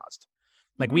internet has caused.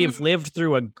 Like we have lived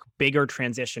through a bigger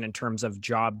transition in terms of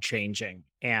job changing,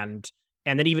 and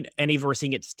then even we're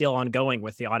seeing it still ongoing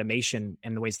with the automation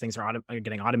and the ways things are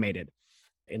getting automated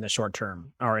in the short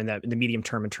term or in the medium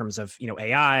term in terms of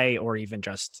AI or even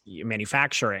just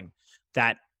manufacturing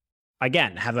that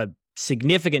again have a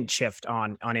significant shift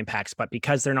on impacts, but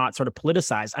because they're not sort of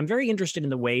politicized, I'm very interested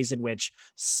in the ways in which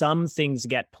some things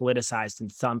get politicized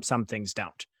and some things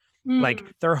don't. Like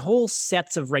there are whole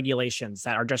sets of regulations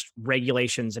that are just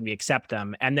regulations and we accept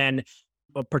them. And then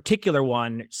a particular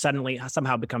one suddenly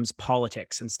somehow becomes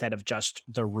politics instead of just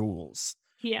the rules.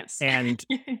 Yes. And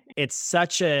it's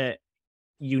such a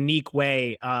unique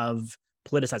way of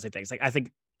politicizing things. Like I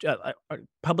think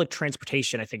public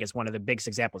transportation, I think, is one of the biggest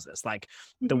examples of this. Like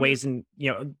the ways in,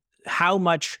 how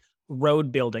much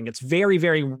road building, it's very,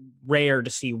 very rare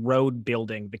to see road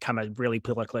building become a really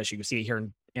political issue. You see it here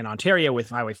in Ontario with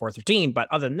Highway 413, but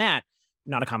other than that,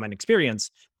 not a common experience.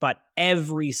 But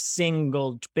every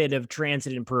single bit of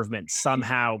transit improvement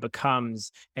somehow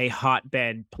becomes a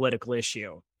hotbed political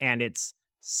issue. And it's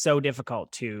so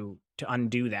difficult to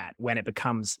undo that when it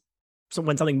becomes, so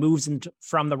when something moves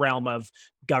from the realm of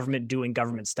government doing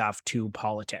government stuff to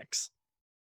politics.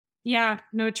 Yeah,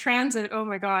 no, transit, oh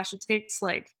my gosh, it takes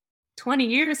like 20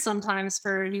 years sometimes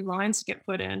for new lines to get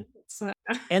put in.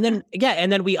 And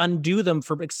then we undo them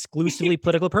for exclusively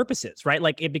political purposes, right?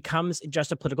 Like it becomes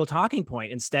just a political talking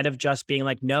point instead of just being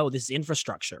like, no, this is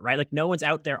infrastructure, right? Like no one's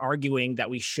out there arguing that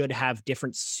we should have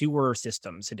different sewer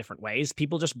systems in different ways.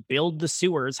 People just build the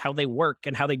sewers how they work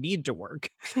and how they need to work.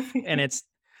 And it's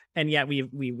and yet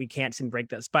we can't seem to break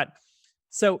this. But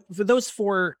so for those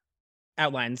 4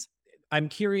 outlines, I'm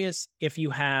curious if you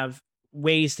have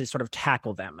ways to sort of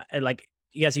tackle them. And like,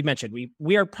 as you mentioned,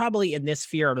 we are probably in this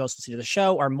sphere, or those listening to the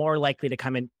show are more likely to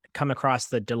come across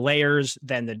the delayers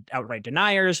than the outright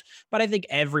deniers. But I think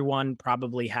everyone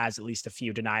probably has at least a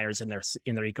few deniers in their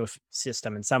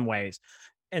ecosystem in some ways.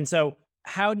 And so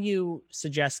how do you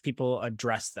suggest people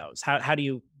address those? How do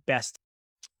you best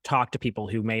talk to people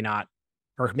who may not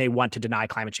or may want to deny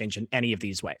climate change in any of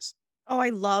these ways? Oh, I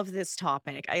love this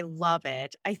topic. I love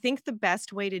it. I think the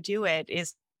best way to do it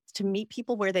is to meet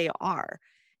people where they are.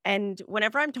 And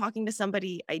whenever I'm talking to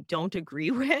somebody I don't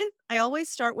agree with, I always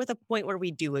start with a point where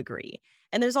we do agree.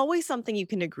 And there's always something you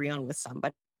can agree on with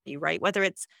somebody, right? Whether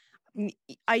it's,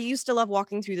 I used to love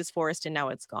walking through this forest and now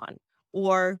it's gone.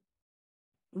 Or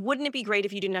wouldn't it be great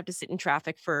if you didn't have to sit in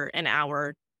traffic for an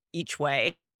hour each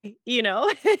way, you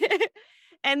know?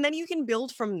 And then you can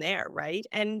build from there, right?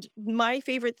 And my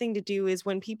favorite thing to do is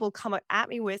when people come at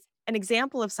me with an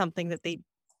example of something that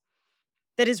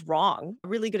is wrong. A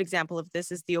really good example of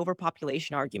this is the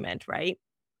overpopulation argument, right?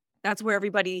 That's where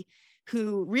everybody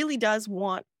who really does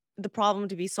want the problem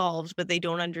to be solved, but they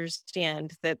don't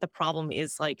understand that the problem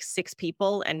is like 6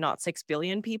 people and not 6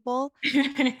 billion people.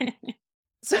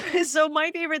 So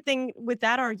my favorite thing with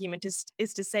that argument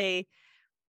is to say,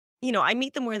 I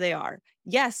meet them where they are.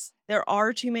 Yes, there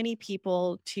are too many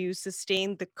people to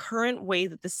sustain the current way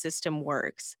that the system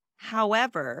works.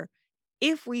 However,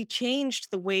 if we changed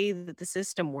the way that the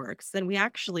system works, then there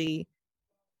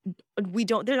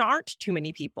aren't too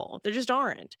many people. There just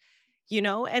aren't,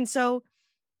 And so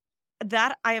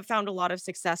that I have found a lot of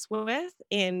success with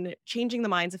in changing the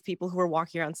minds of people who are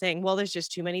walking around saying, well, there's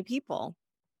just too many people.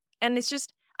 And it's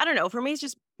just, I don't know, for me, it's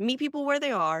just meet people where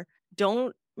they are.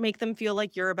 Don't make them feel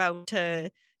like you're about to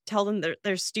tell them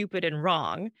they're stupid and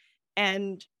wrong,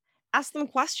 and ask them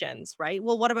questions, right?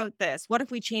 Well, what about this? What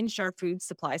if we changed our food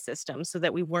supply system so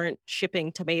that we weren't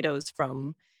shipping tomatoes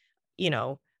from,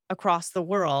 across the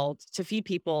world to feed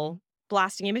people,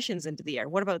 blasting emissions into the air?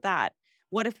 What about that?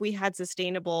 What if we had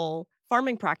sustainable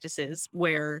farming practices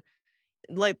where,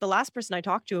 like the last person I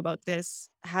talked to about this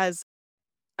has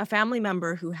a family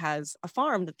member who has a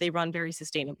farm that they run very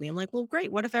sustainably. I'm like, well,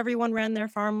 great. What if everyone ran their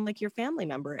farm like your family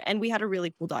member? And we had a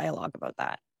really cool dialogue about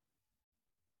that.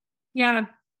 Yeah.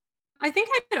 I think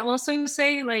I could also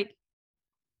say, like,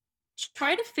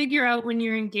 try to figure out when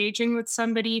you're engaging with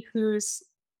somebody who's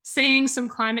saying some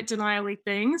climate denial-y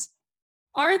things,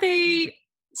 are they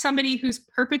somebody who's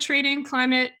perpetrating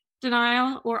climate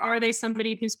denial, or are they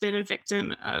somebody who's been a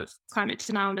victim of climate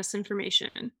denial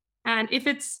misinformation? And if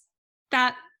it's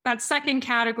that second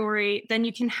category, then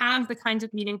you can have the kinds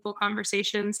of meaningful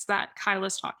conversations that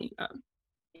Kyla's talking about.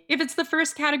 If it's the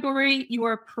first category, you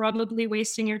are probably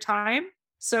wasting your time.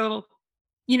 So,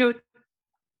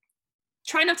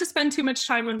 try not to spend too much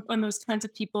time on those kinds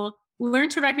of people. Learn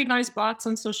to recognize bots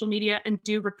on social media and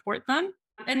do report them.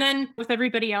 And then with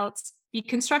everybody else, be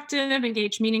constructive,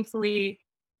 engage meaningfully.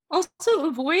 Also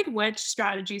avoid wedge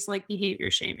strategies like behavior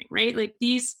shaming, right? Like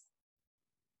these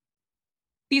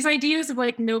ideas of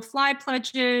like no-fly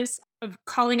pledges, of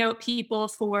calling out people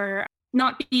for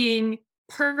not being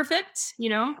perfect,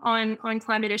 on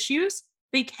climate issues,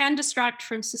 they can distract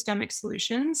from systemic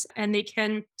solutions, and they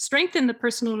can strengthen the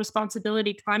personal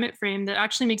responsibility climate frame that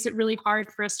actually makes it really hard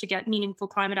for us to get meaningful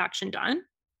climate action done.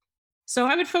 So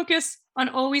I would focus on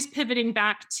always pivoting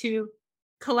back to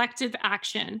collective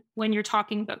action when you're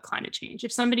talking about climate change.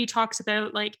 If somebody talks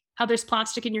about like how there's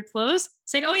plastic in your clothes,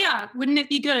 say, oh yeah, wouldn't it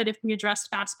be good if we addressed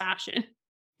fast fashion?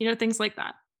 Things like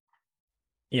that.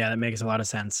 Yeah, that makes a lot of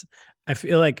sense. I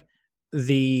feel like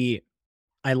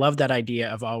I love that idea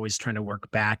of always trying to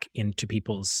work back into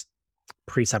people's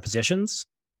presuppositions,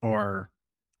 or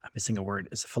I'm missing a word.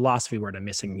 It's a philosophy word I'm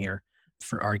missing here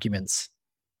for arguments.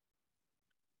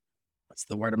 What's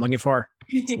the word I'm looking for?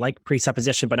 It's like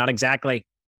presupposition, but not exactly.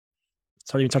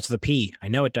 So it even starts with a P. I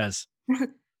know it does.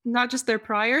 Not just their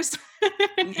priors.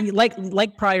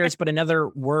 like priors, but another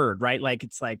word, right? Like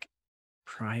it's like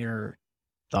prior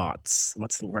thoughts.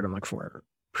 What's the word I'm looking for?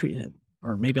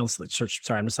 Or maybe I'll search.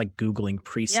 Sorry, I'm just like Googling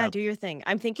precept. Yeah, do your thing.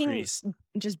 I'm thinking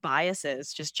just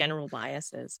biases, just general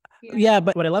biases. Yeah,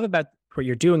 but what I love about what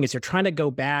you're doing is you're trying to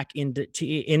go back into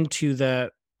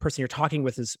the person you're talking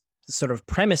with is sort of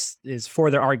premise is for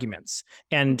their arguments.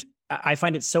 And I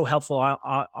find it so helpful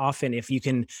often if you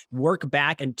can work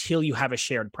back until you have a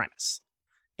shared premise.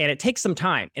 And it takes some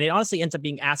time. And it honestly ends up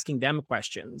being asking them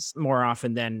questions more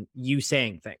often than you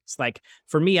saying things. Like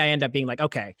for me, I end up being like,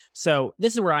 okay, so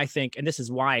this is where I think, and this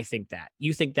is why I think that.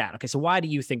 You think that. Okay, so why do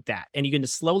you think that? And you can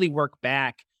just slowly work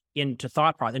back into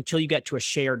thought process until you get to a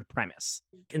shared premise.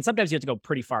 And sometimes you have to go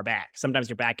pretty far back. Sometimes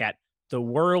you're back at the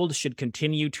world should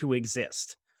continue to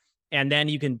exist. And then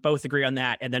you can both agree on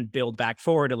that and then build back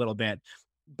forward a little bit.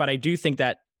 But I do think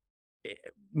that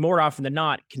more often than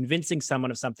not, convincing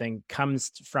someone of something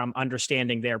comes from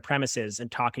understanding their premises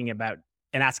and talking about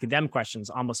and asking them questions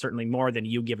almost certainly more than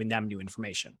you giving them new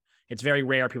information. It's very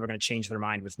rare people are going to change their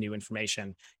mind with new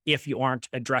information if you aren't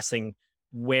addressing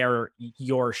where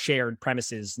your shared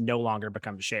premises no longer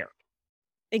become shared.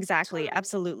 Exactly.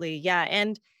 Absolutely. Yeah.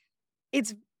 And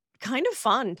it's kind of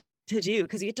fun to do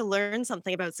because you get to learn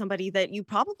something about somebody that you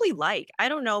probably like. I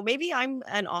don't know. Maybe I'm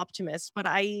an optimist, but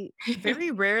I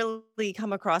very rarely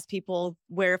come across people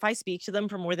where if I speak to them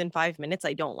for more than 5 minutes,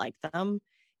 I don't like them.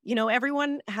 You know,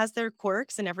 everyone has their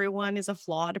quirks and everyone is a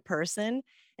flawed person.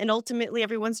 And ultimately,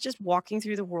 everyone's just walking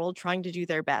through the world trying to do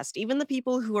their best. Even the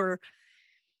people who are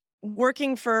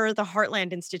working for the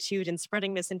Heartland Institute and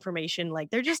spreading misinformation,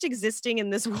 like they're just existing in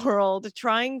this world,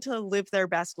 trying to live their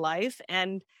best life.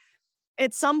 And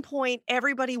at some point,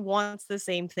 everybody wants the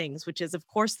same things, which is, of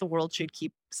course, the world should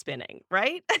keep spinning,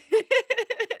 right?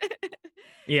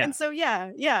 Yeah. And so,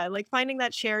 yeah, like finding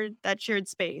that shared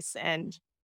space. And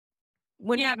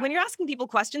when Yeah. when you're asking people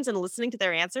questions and listening to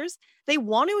their answers, they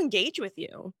want to engage with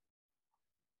you.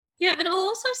 Yeah, and I'll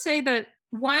also say that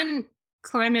one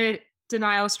climate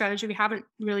denial strategy we haven't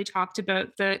really talked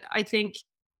about that I think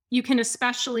you can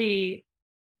especially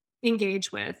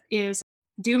engage with is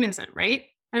doomism, right?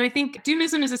 And I think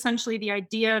doomism is essentially the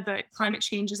idea that climate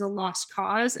change is a lost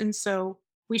cause. And so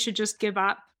we should just give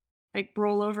up, like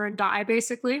roll over and die,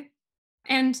 basically.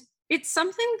 And it's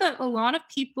something that a lot of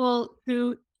people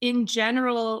who, in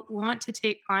general, want to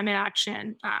take climate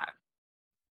action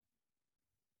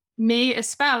may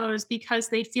espouse because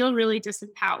they feel really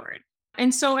disempowered.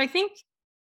 And so I think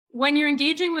when you're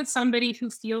engaging with somebody who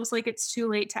feels like it's too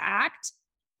late to act,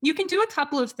 you can do a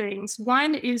couple of things.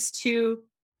 One is to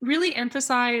really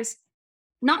emphasize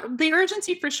not the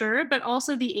urgency for sure, but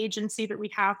also the agency that we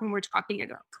have when we're talking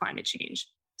about climate change.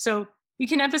 So you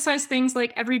can emphasize things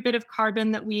like every bit of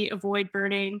carbon that we avoid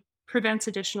burning prevents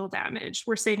additional damage.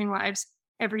 We're saving lives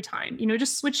every time.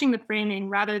 Just switching the framing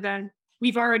rather than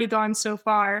we've already gone so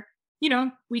far.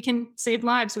 We can save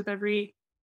lives with every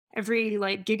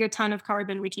like gigaton of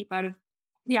carbon we keep out of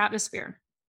the atmosphere.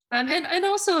 And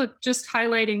also just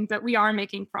highlighting that we are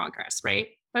making progress, right?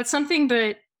 That's something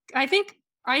that I think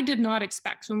I did not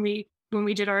expect when we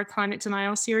did our climate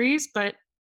denial series, but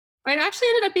I actually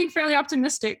ended up being fairly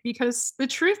optimistic because the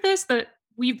truth is that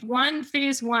we've won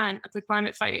phase 1 of the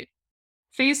climate fight.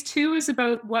 Phase 2 is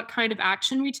about what kind of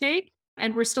action we take,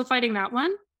 and we're still fighting that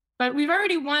one. But we've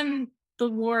already won the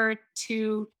war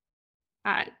to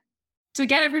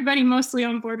get everybody mostly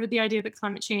on board with the idea that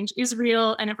climate change is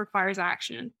real and it requires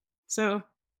action. So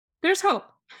there's hope.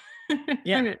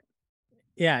 Yeah.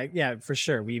 Yeah, for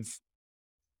sure. We've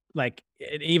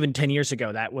even 10 years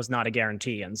ago, that was not a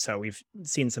guarantee. And so we've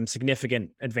seen some significant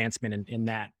advancement in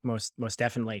that most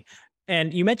definitely.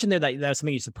 And you mentioned there that was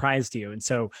something you surprised you. And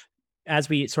so as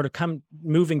we sort of come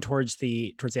moving towards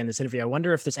the end of this interview, I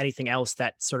wonder if there's anything else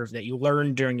that you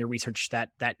learned during your research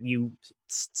that you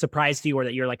surprised you, or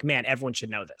that you're like, man, everyone should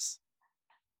know this.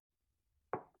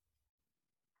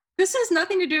 This has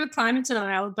nothing to do with climate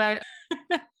denial, but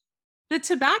the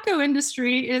tobacco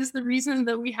industry is the reason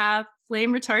that we have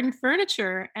flame retardant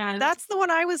furniture. And That's the one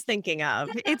I was thinking of.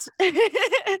 It's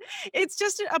it's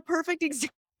just a perfect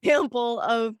example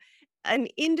of an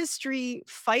industry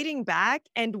fighting back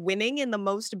and winning in the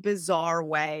most bizarre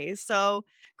way. So,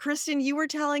 Kristen, you were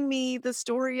telling me the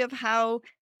story of how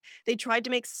they tried to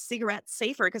make cigarettes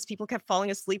safer because people kept falling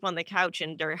asleep on the couch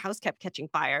and their house kept catching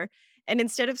fire. And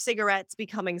instead of cigarettes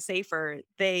becoming safer,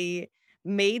 they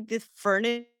made the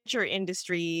furniture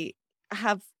industry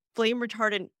have flame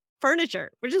retardant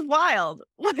furniture, which is wild.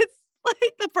 It's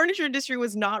like the furniture industry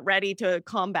was not ready to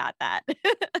combat that.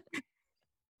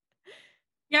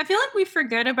 yeah, I feel like we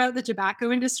forget about the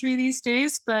tobacco industry these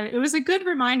days, but it was a good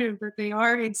reminder that they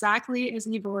are exactly as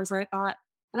evil as I thought.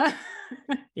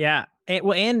 Yeah.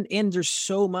 And there's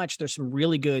so much, there's some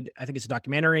really good, I think it's a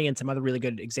documentary and some other really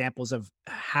good examples of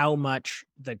how much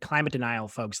the climate denial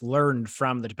folks learned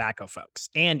from the tobacco folks,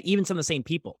 and even some of the same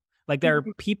people. Like there are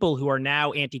people who are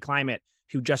now anti-climate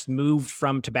who just moved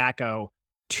from tobacco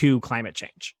to climate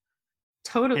change.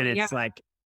 Totally. And it's just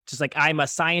like, I'm a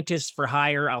scientist for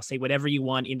hire. I'll say whatever you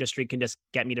want. Industry can just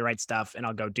get me the right stuff and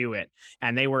I'll go do it.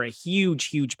 And they were a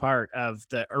huge part of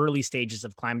the early stages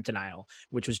of climate denial,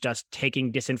 which was just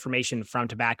taking disinformation from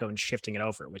tobacco and shifting it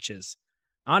over, which is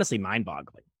honestly mind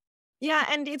boggling. Yeah,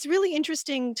 and it's really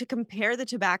interesting to compare the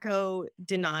tobacco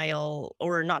denial,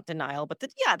 or not denial, but the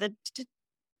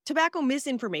tobacco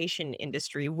misinformation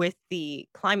industry with the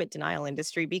climate denial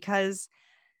industry, because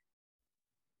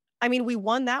I mean, we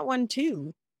won that one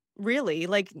too. Really,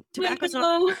 like tobacco's not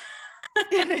No.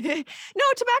 no,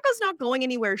 tobacco's not going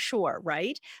anywhere, sure,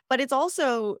 right? But it's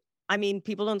also, I mean,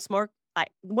 people don't smoke.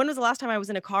 When was the last time I was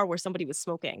in a car where somebody was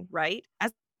smoking, right?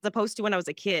 As opposed to when I was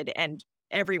a kid and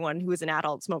everyone who was an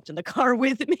adult smoked in the car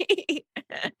with me.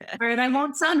 All right, I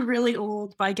won't sound really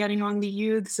old by getting on the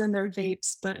youths and their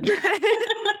vapes, but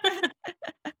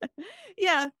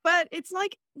Yeah, but it's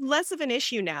like less of an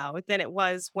issue now than it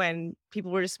was when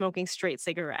people were just smoking straight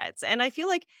cigarettes. And I feel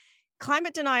like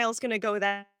climate denial is going to go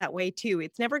that way too.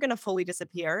 It's never going to fully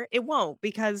disappear. It won't,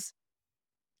 because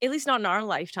at least not in our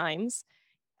lifetimes,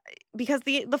 because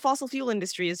the fossil fuel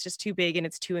industry is just too big and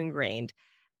it's too ingrained.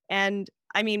 And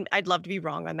I mean, I'd love to be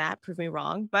wrong on that. Prove me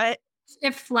wrong, but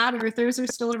if flat earthers are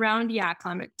still around, yeah,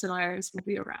 climate deniers will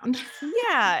be around.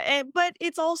 yeah, but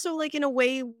it's also like in a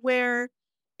way where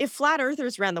if flat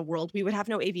earthers ran the world, we would have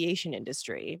no aviation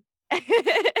industry.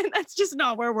 And that's just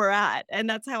not where we're at. And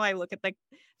that's how I look at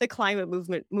the climate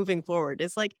movement moving forward.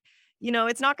 It's like,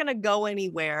 it's not going to go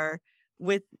anywhere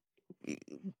with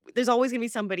there's always going to be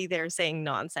somebody there saying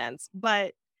nonsense,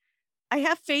 but I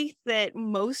have faith that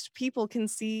most people can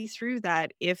see through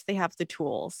that if they have the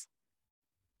tools.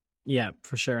 Yeah,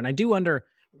 for sure. And I do wonder,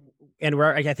 and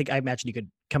where I imagine you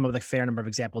could come up with a fair number of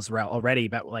examples already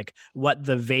about like what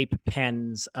the vape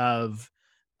pens of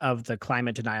the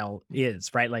climate denial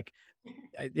is, right? Like,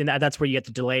 and that's where you get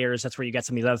the delayers. That's where you get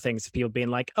some of these other things. People being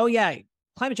like, "Oh yeah,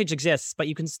 climate change exists, but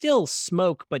you can still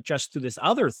smoke, but just through this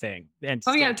other thing." And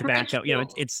Oh yeah, tobacco.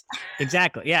 It's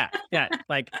exactly, yeah.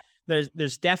 Like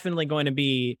there's definitely going to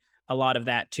be a lot of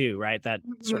that too, right? That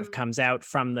sort of comes out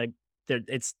from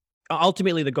it's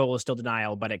ultimately the goal is still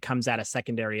denial, but it comes at a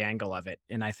secondary angle of it.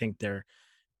 And I think there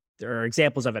are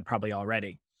examples of it probably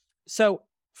already. So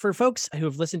for folks who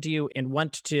have listened to you and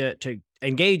want to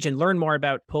engage and learn more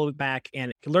about Pullback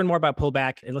and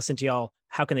listen to y'all,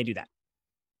 how can they do that?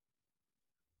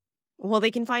 Well,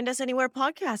 they can find us anywhere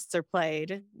podcasts are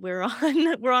played. We're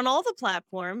on all the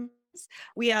platforms.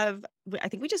 I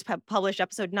think we just published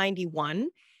episode 91,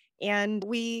 and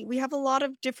we have a lot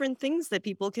of different things that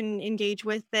people can engage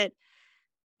with that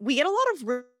we get a lot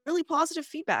of really positive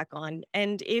feedback on.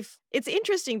 And if it's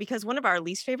interesting, because one of our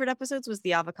least favorite episodes was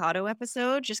the avocado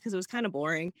episode, just because it was kind of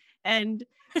boring. And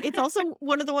it's also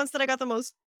one of the ones that I got the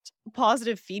most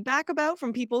positive feedback about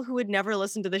from people who had never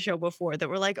listened to the show before, that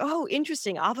were like, "Oh,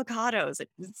 interesting, avocados."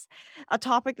 It's a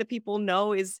topic that people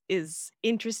know is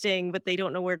interesting, but they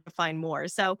don't know where to find more.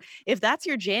 So if that's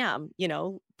your jam,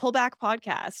 Pullback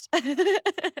podcast.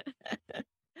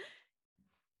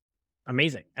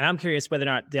 Amazing. And I'm curious whether or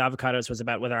not the avocados was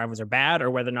about whether avocados are bad, or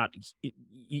whether or not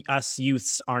us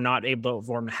youths are not able to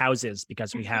form houses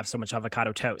because we have so much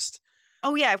avocado toast.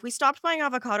 Oh yeah, if we stopped buying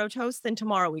avocado toast, then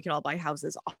tomorrow we could all buy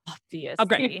houses. Obviously. Oh,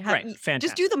 great. Right. Fantastic.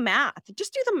 Just do the math.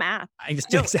 I just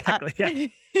do exactly. Yeah.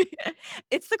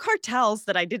 It's the cartels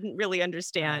that I didn't really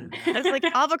understand. I was like,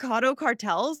 avocado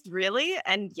cartels, really?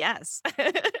 And yes.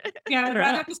 Yeah,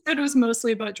 that episode was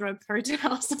mostly about drug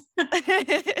cartels.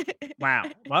 Wow.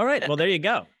 All right. Well, there you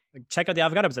go. Check out the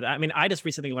avocado episode. I mean, I just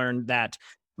recently learned that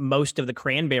most of the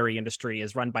cranberry industry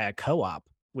is run by a co-op,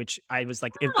 which I was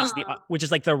like, which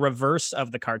is like the reverse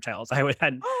of the cartels. I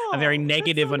had a very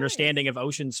negative understanding of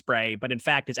Ocean Spray, but in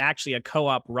fact, it's actually a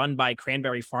co-op run by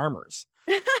cranberry farmers.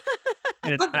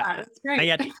 And it's great.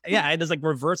 Yeah, it is like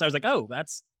reverse. I was like, oh,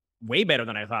 that's way better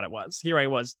than I thought it was. Here I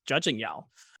was judging y'all.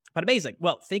 But amazing.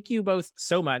 Well, thank you both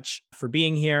so much for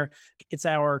being here. It's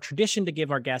our tradition to give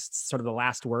our guests sort of the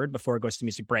last word before it goes to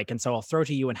music break. And so I'll throw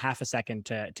to you in half a second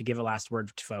to give a last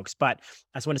word to folks. But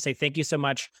I just want to say thank you so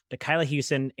much to Kyla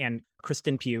Hewson and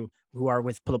Kristen Pugh, who are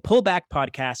with the Pullback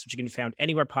podcast, which you can be found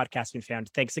anywhere podcasts can be found.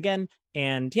 Thanks again.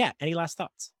 And yeah, any last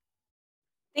thoughts?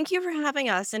 Thank you for having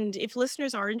us. And if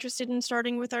listeners are interested in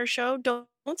starting with our show, don't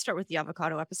start with the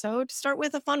avocado episode. Start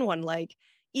with a fun one like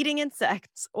eating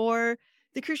insects or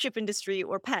the cruise ship industry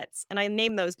or pets. And I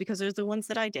name those because those are the ones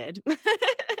that I did.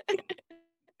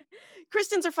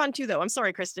 Kristen's are fun too, though. I'm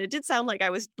sorry, Kristen. It did sound like I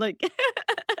was like...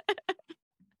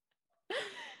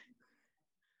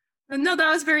 No, that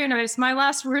was very nice. My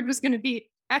last word was going to be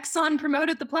Exxon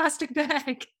promoted the plastic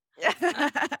bag.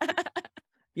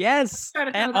 Yes.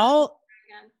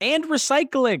 And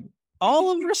recycling.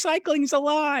 All of recycling's a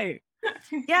lie.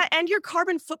 Yeah, and your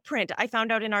carbon footprint, I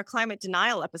found out in our climate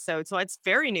denial episode. So it's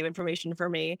very new information for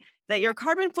me that your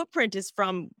carbon footprint is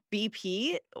from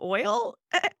BP oil.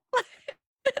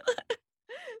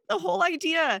 The whole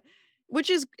idea Which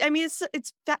is, I mean,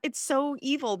 it's so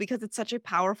evil because it's such a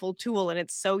powerful tool and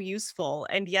it's so useful,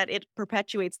 and yet it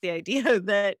perpetuates the idea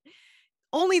that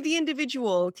only the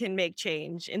individual can make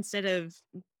change instead of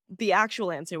the actual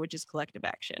answer, which is collective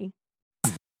action.